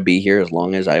 I'm going to be here as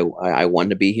long as I want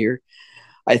to be here.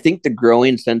 I think the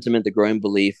growing sentiment, the growing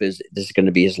belief is this is going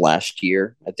to be his last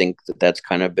year. I think that's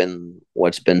kind of been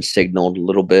what's been signaled a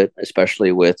little bit,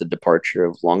 especially with the departure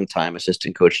of longtime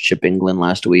assistant coach Chip England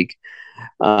last week.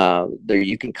 There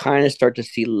you can kind of start to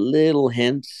see little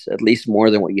hints, at least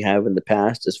more than what you have in the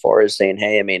past, as far as saying,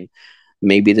 hey, I mean,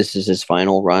 maybe this is his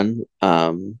final run.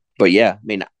 But yeah, I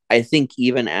mean, I think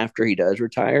even after he does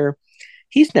retire,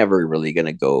 he's never really going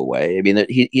to go away. I mean,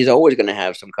 he's always going to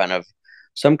have some kind of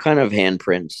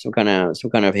handprints, some kind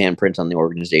of handprints on the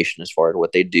organization as far as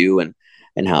what they do and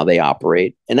how they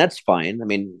operate. And that's fine. I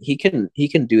mean, he can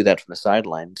do that from the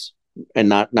sidelines, and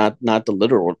not the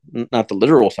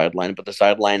literal sideline, but the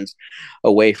sidelines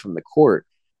away from the court.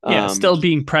 Yeah, still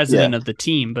being president of the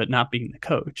team, but not being the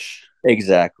coach.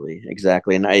 Exactly.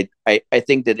 And I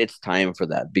think that it's time for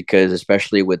that, because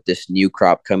especially with this new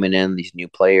crop coming in, these new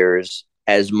players,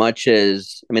 as much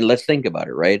as, I mean, let's think about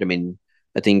it, right? I mean,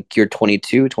 I think you're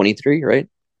 22, 23, right?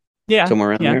 Yeah. Somewhere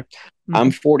around there. Mm-hmm.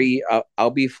 I'm 40. I'll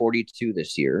be 42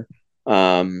 this year.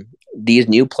 These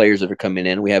new players that are coming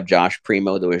in, we have Josh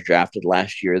Primo that was drafted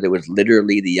last year. That was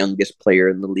literally the youngest player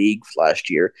in the league last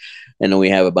year. And then we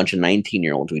have a bunch of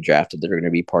 19-year-olds we drafted that are going to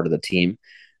be part of the team.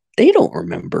 They don't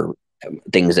remember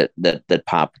things that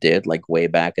Pop did, like way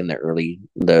back in the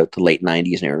late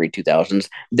 90s and early 2000s.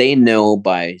 They know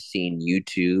by seeing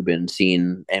YouTube and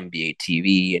seeing NBA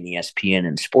TV and ESPN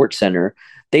and Sports Center.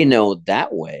 They know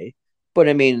that way. But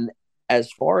I mean,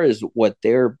 as far as what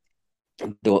their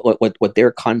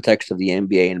context of the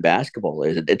NBA and basketball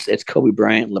is, it's Kobe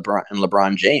Bryant,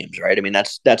 LeBron James, right? I mean,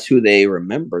 that's who they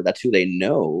remember. That's who they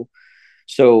know.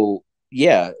 So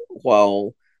yeah,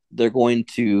 while they're going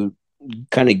to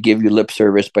kind of give you lip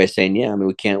service by saying, yeah, I mean,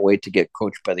 we can't wait to get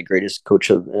coached by the greatest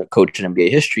coach in NBA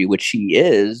history, which he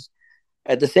is.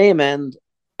 At the same end,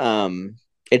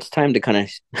 it's time to kind of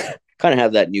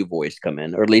have that new voice come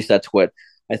in, or at least that's what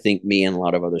I think me and a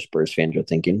lot of other Spurs fans are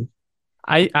thinking.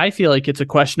 I feel like it's a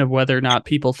question of whether or not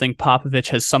people think Popovich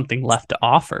has something left to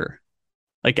offer,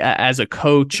 like as a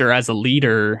coach or as a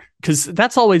leader, because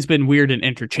that's always been weird and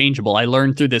interchangeable. I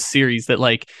learned through this series that,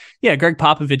 like, yeah, Greg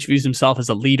Popovich views himself as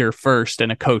a leader first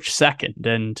and a coach second,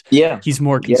 and he's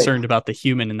more concerned about the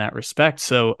human in that respect.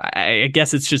 So I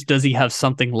guess it's just, does he have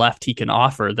something left he can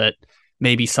offer that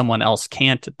maybe someone else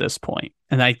can't at this point?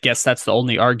 And I guess that's the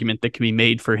only argument that can be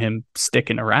made for him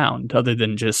sticking around, other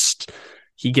than just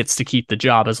he gets to keep the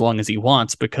job as long as he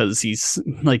wants because he's,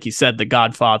 like you said, the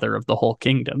godfather of the whole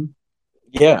kingdom.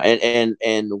 Yeah,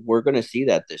 and we're going to see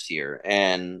that this year.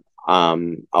 And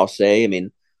I'll say, I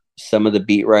mean, some of the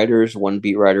beat writers, one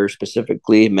beat writer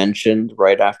specifically mentioned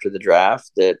right after the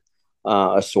draft that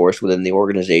a source within the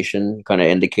organization kind of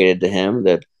indicated to him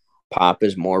that Pop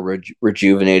is more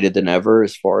rejuvenated than ever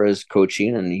as far as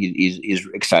coaching, and he's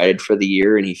excited for the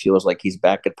year, and he feels like he's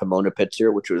back at Pomona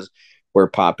Pitzer, which was where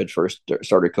Pop had first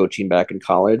started coaching back in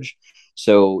college.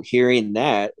 So hearing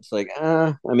that, it's like,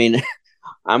 I mean,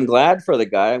 I'm glad for the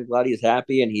guy. I'm glad he's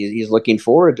happy and he's looking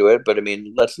forward to it. But I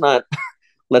mean, let's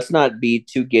not be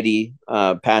too giddy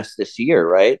past this year,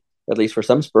 right? At least for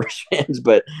some Spurs fans.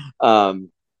 But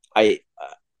I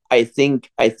think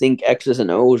X's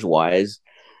and O's wise,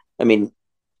 I mean,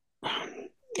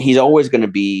 he's always going to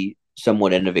be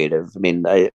somewhat innovative. I mean,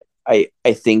 I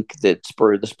think that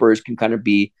the Spurs can kind of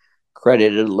be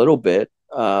credited a little bit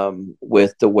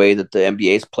with the way that the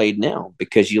NBA is played now.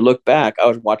 Because you look back, I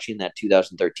was watching that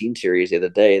 2013 series the other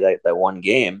day, that one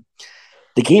game.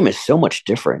 The game is so much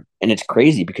different, and it's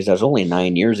crazy because that was only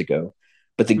 9 years ago.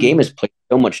 But the game is played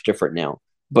so much different now.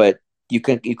 But you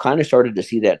kind of started to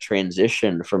see that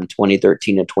transition from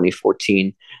 2013 to 2014,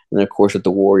 and then of course what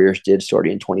the Warriors did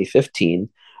starting in 2015,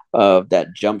 of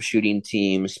that jump shooting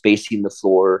team, spacing the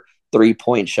floor,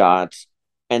 3-point shots,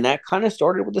 and that kind of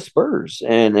started with the Spurs.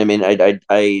 And I mean, I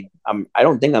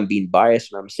don't think I'm being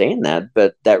biased when I'm saying that,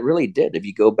 but that really did. If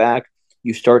you go back,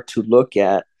 you start to look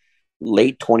at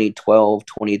late 2012,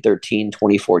 2013,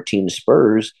 2014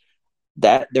 Spurs,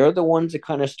 that they're the ones that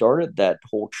kind of started that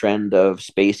whole trend of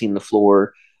spacing the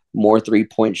floor, more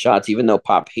 3-point shots. Even though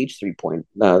Pop hates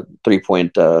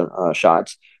 3-point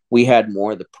shots, we had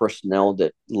more of the personnel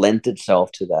that lent itself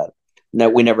to that. Now,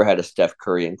 we never had a Steph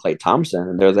Curry and Klay Thompson,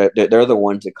 and they're the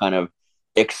ones that kind of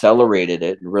accelerated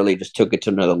it and really just took it to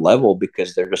another level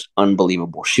because they're just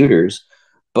unbelievable shooters.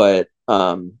 But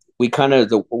we're kind of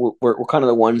the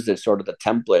ones that sort of the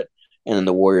template, and then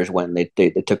the Warriors went and they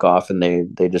took off and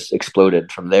they just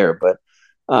exploded from there. But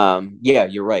yeah,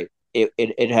 you're right.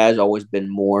 It has always been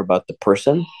more about the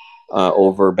person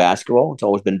over basketball. It's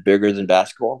always been bigger than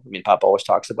basketball. I mean, Pop always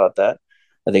talks about that.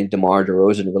 I think DeMar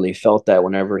DeRozan really felt that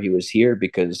whenever he was here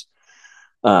because,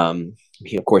 of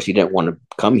course, he didn't want to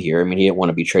come here. I mean, he didn't want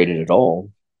to be traded at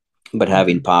all. But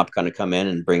having Pop kind of come in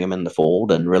and bring him in the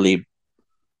fold and really,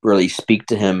 really speak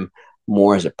to him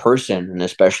more as a person, and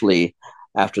especially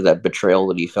after that betrayal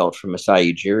that he felt from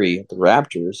Masai Ujiri at the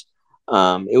Raptors,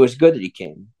 it was good that he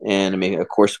came. And I mean, of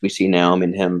course, we see now, I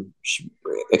mean, him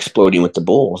exploding with the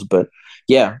Bulls. But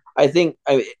yeah, I think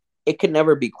it could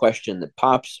never be questioned that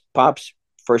Pop's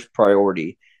first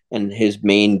priority and his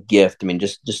main gift, I mean,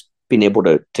 just being able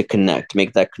to connect,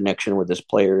 make that connection with his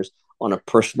players on a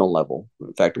personal level.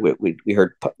 In fact, we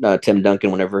heard Tim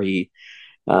Duncan, whenever he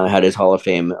had his Hall of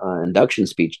Fame induction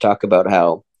speech, talk about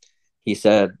how he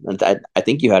said, and I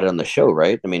think you had it on the show,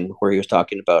 right? I mean, where he was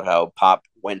talking about how Pop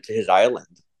went to his island,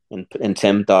 and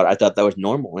Tim I thought that was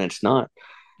normal, and it's not.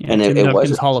 Yeah, and Tim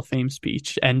Duncan's Hall of Fame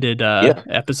speech ended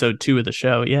episode 2 of the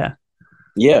show. Yeah.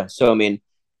 Yeah. So, I mean,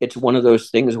 it's one of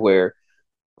those things where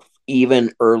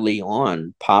even early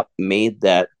on, Pop made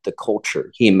that the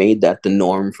culture. He made that the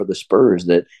norm for the Spurs,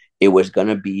 that it was going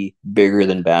to be bigger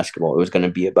than basketball. It was going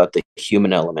to be about the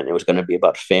human element. It was going to be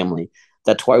about family.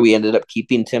 That's why we ended up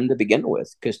keeping Tim to begin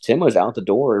with, because Tim was out the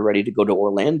door ready to go to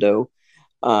Orlando,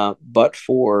 but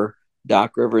for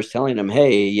Doc Rivers telling him,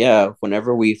 hey, yeah,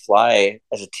 whenever we fly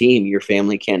as a team, your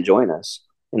family can't join us.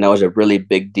 And that was a really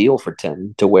big deal for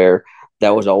Tim, to where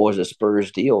that was always a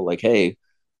Spurs deal. Like, hey,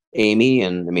 Amy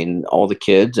and I mean, all the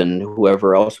kids and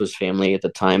whoever else was family at the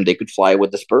time, they could fly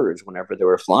with the Spurs whenever they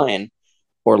were flying.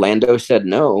 Orlando said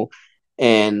no.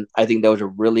 And I think that was a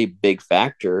really big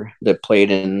factor that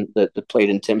played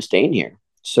in Tim staying here.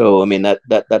 So, I mean,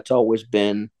 that's always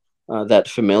been that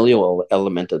familial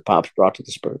element that Pop's brought to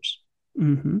the Spurs.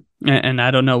 Mm-hmm. And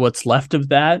I don't know what's left of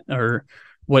that or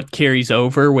what carries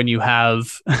over when you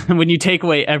have when you take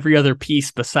away every other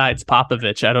piece besides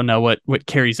Popovich. I don't know what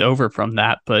carries over from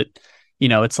that, but you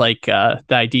know, it's like the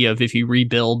idea of if you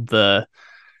rebuild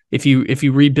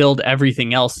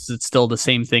everything else, it's still the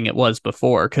same thing it was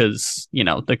before. Because you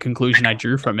know, the conclusion I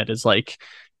drew from it is like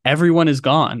everyone is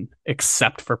gone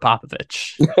except for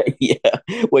Popovich. Yeah,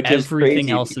 which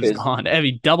everything else is gone. I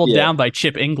mean, doubled down by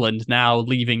Chip England now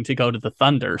leaving to go to the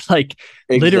Thunder. Like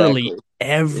literally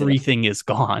everything is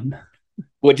gone.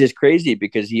 Which is crazy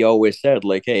because he always said,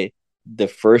 like, hey, the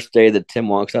first day that Tim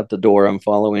walks out the door, I'm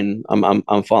following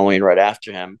right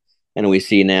after him. And we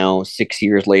see now 6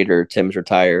 years later, Tim's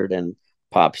retired and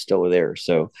Pop's still there.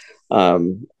 So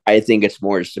I think it's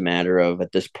more just a matter of,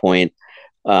 at this point,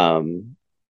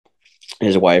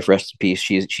 his wife, rest in peace,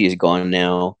 she's gone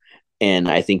now. And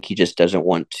I think he just doesn't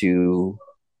want to.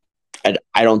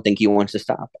 I don't think he wants to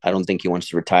stop. I don't think he wants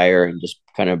to retire and just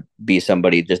kind of be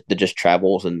somebody that just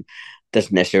travels and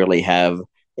doesn't necessarily have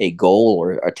a goal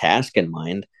or a task in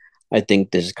mind. I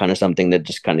think this is kind of something that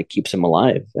just kind of keeps him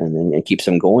alive and keeps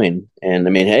him going. And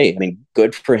I mean, hey,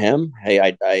 good for him. Hey,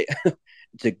 I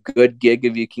it's a good gig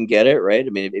if you can get it, right? I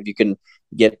mean, if you can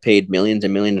get paid millions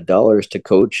and millions of dollars to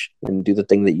coach and do the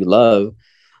thing that you love,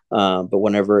 but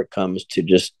whenever it comes to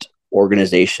just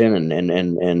organization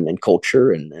and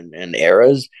culture and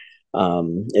eras,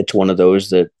 it's one of those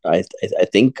that I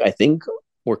think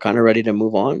we're kind of ready to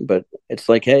move on. But it's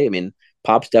like, hey, I mean,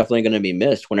 Pop's definitely going to be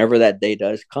missed whenever that day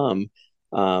does come.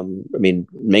 I mean,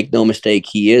 make no mistake,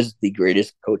 he is the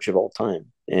greatest coach of all time,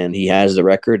 and he has the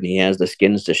record and he has the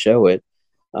skins to show it.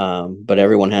 But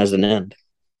everyone has an end.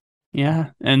 Yeah,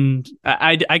 and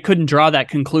I couldn't draw that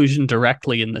conclusion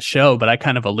directly in the show, but I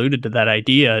kind of alluded to that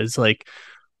idea. Is like,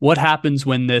 what happens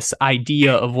when this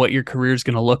idea of what your career is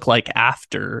going to look like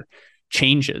after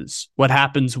changes? What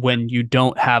happens when you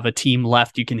don't have a team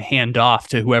left you can hand off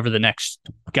to whoever the next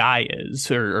guy is?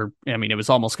 Or I mean, it was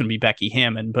almost going to be Becky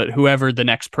Hammon, but whoever the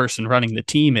next person running the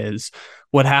team is,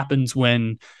 what happens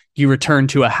when you return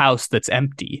to a house that's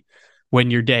empty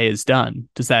when your day is done?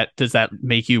 Does that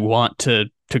make you want to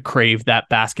crave that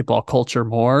basketball culture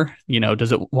more?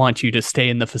 Does it want you to stay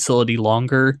in the facility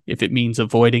longer if it means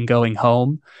avoiding going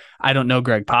home? I don't know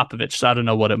Greg Popovich, so I don't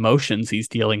know what emotions he's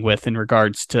dealing with in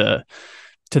regards to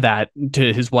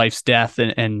his wife's death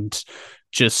and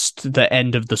just the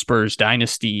end of the Spurs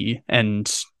dynasty.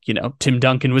 And Tim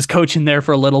Duncan was coaching there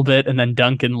for a little bit, and then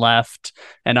Duncan left,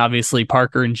 and obviously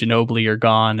Parker and Ginobili are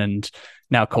gone, and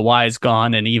now Kawhi's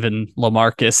gone, and even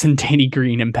LaMarcus and Danny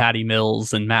Green and Patty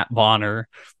Mills and Matt Bonner,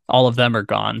 all of them are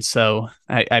gone. So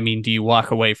I mean, do you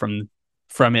walk away from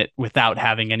it without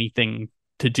having anything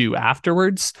to do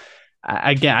afterwards?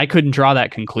 Again, I couldn't draw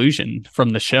that conclusion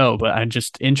from the show, but I'm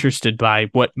just interested by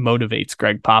what motivates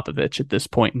Greg Popovich at this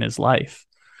point in his life.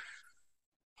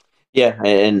 Yeah,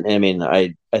 and I mean,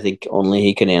 I think only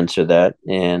he can answer that,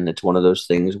 and it's one of those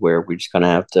things where we just kind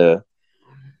of have to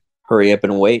hurry up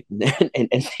and wait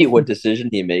and see what decision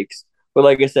he makes. But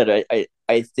like I said,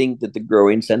 I think that the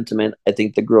growing sentiment, I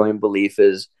think the growing belief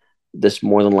is this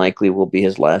more than likely will be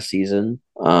his last season.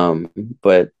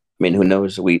 But I mean, who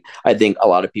knows? I think a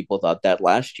lot of people thought that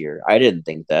last year. I didn't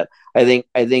think that. I think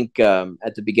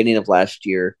at the beginning of last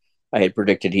year, I had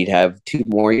predicted he'd have 2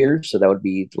 more years, so that would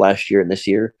be last year and this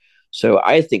year. So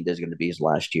I think there's going to be his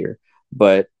last year.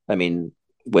 But I mean,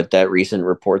 with that recent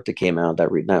report that came out,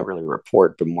 not really a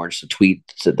report, but more just a tweet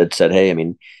that said, "Hey, I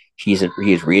mean, he's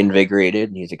reinvigorated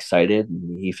and he's excited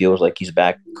and he feels like he's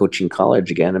back coaching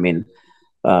college again." I mean,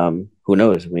 who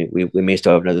knows? I mean, we may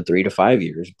still have another 3 to 5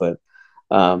 years, but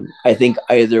I think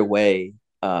either way,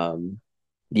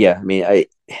 yeah. I mean,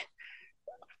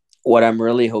 what I'm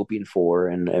really hoping for,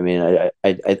 and I mean,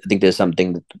 I think there's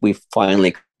something that we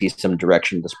finally see some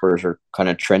direction the Spurs are kind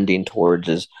of trending towards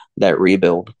is that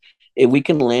rebuild. If we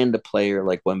can land a player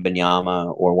like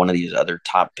Wembanyama or one of these other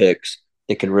top picks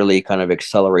that can really kind of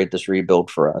accelerate this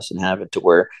rebuild for us and have it to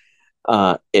where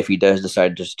if he does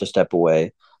decide just to step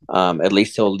away, at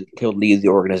least he'll leave the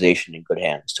organization in good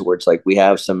hands. To where it's like we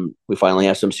finally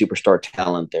have some superstar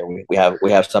talent there. We have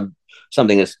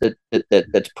something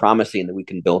that's promising that we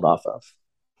can build off of.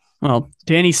 Well,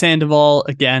 Danny Sandoval,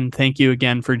 again, thank you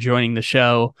again for joining the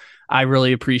show. I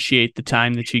really appreciate the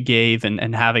time that you gave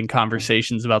and having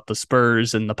conversations about the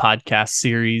Spurs and the podcast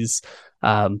series.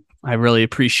 I really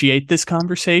appreciate this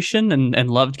conversation and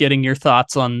loved getting your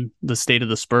thoughts on the state of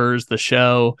the Spurs, the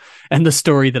show, and the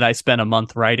story that I spent a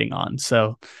month writing on.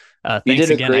 So thanks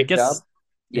again. I guess. Job.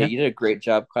 Yeah, you did a great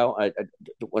job, Kyle. I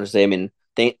want to say, I mean,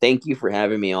 thank you for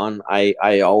having me on.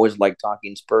 I always like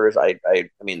talking Spurs. I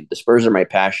mean, the Spurs are my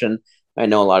passion. I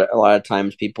know a lot of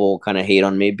times people kind of hate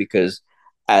on me because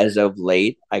as of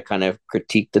late, I kind of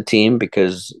critique the team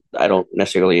because I don't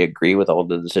necessarily agree with all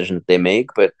the decisions they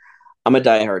make, but I'm a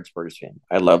diehard Spurs fan.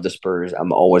 I love the Spurs.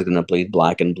 I'm always going to bleed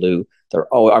black and blue.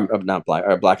 I'm not black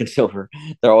or black and silver.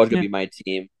 They're always going to be my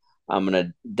team. I'm going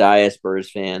to die a Spurs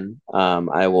fan.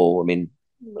 I will. I mean,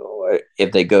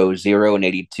 if they go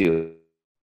 0-82,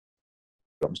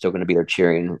 I'm still going to be there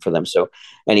cheering for them. So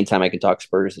anytime I can talk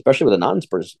Spurs, especially with a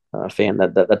non-Spurs fan,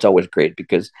 that's always great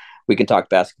because we can talk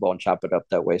basketball and chop it up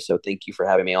that way. So thank you for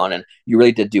having me on. And you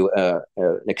really did do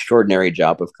an extraordinary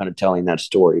job of kind of telling that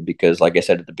story because, like I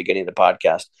said at the beginning of the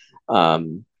podcast,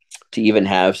 to even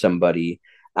have somebody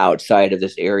outside of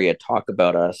this area talk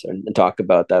about us and talk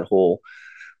about that whole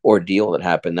ordeal that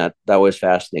happened, that was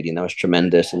fascinating. That was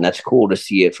tremendous. And that's cool to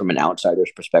see it from an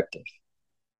outsider's perspective.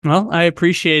 Well, I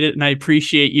appreciate it, and I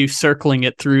appreciate you circling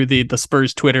it through the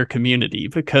Spurs Twitter community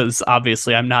because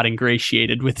obviously I'm not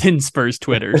ingratiated within Spurs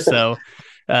Twitter. So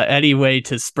any way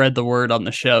to spread the word on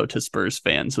the show to Spurs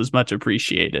fans was much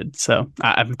appreciated. So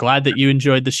I'm glad that you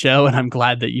enjoyed the show, and I'm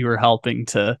glad that you were helping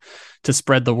to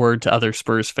spread the word to other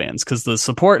Spurs fans because the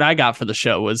support I got for the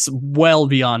show was well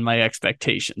beyond my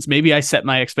expectations. Maybe I set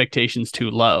my expectations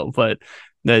too low, but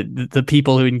the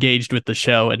people who engaged with the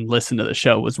show and listened to the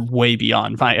show was way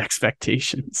beyond my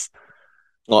expectations.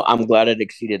 Well, I'm glad it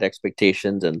exceeded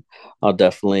expectations, and I'll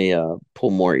definitely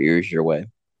pull more ears your way.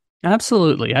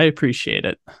 Absolutely. I appreciate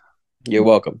it. You're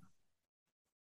welcome.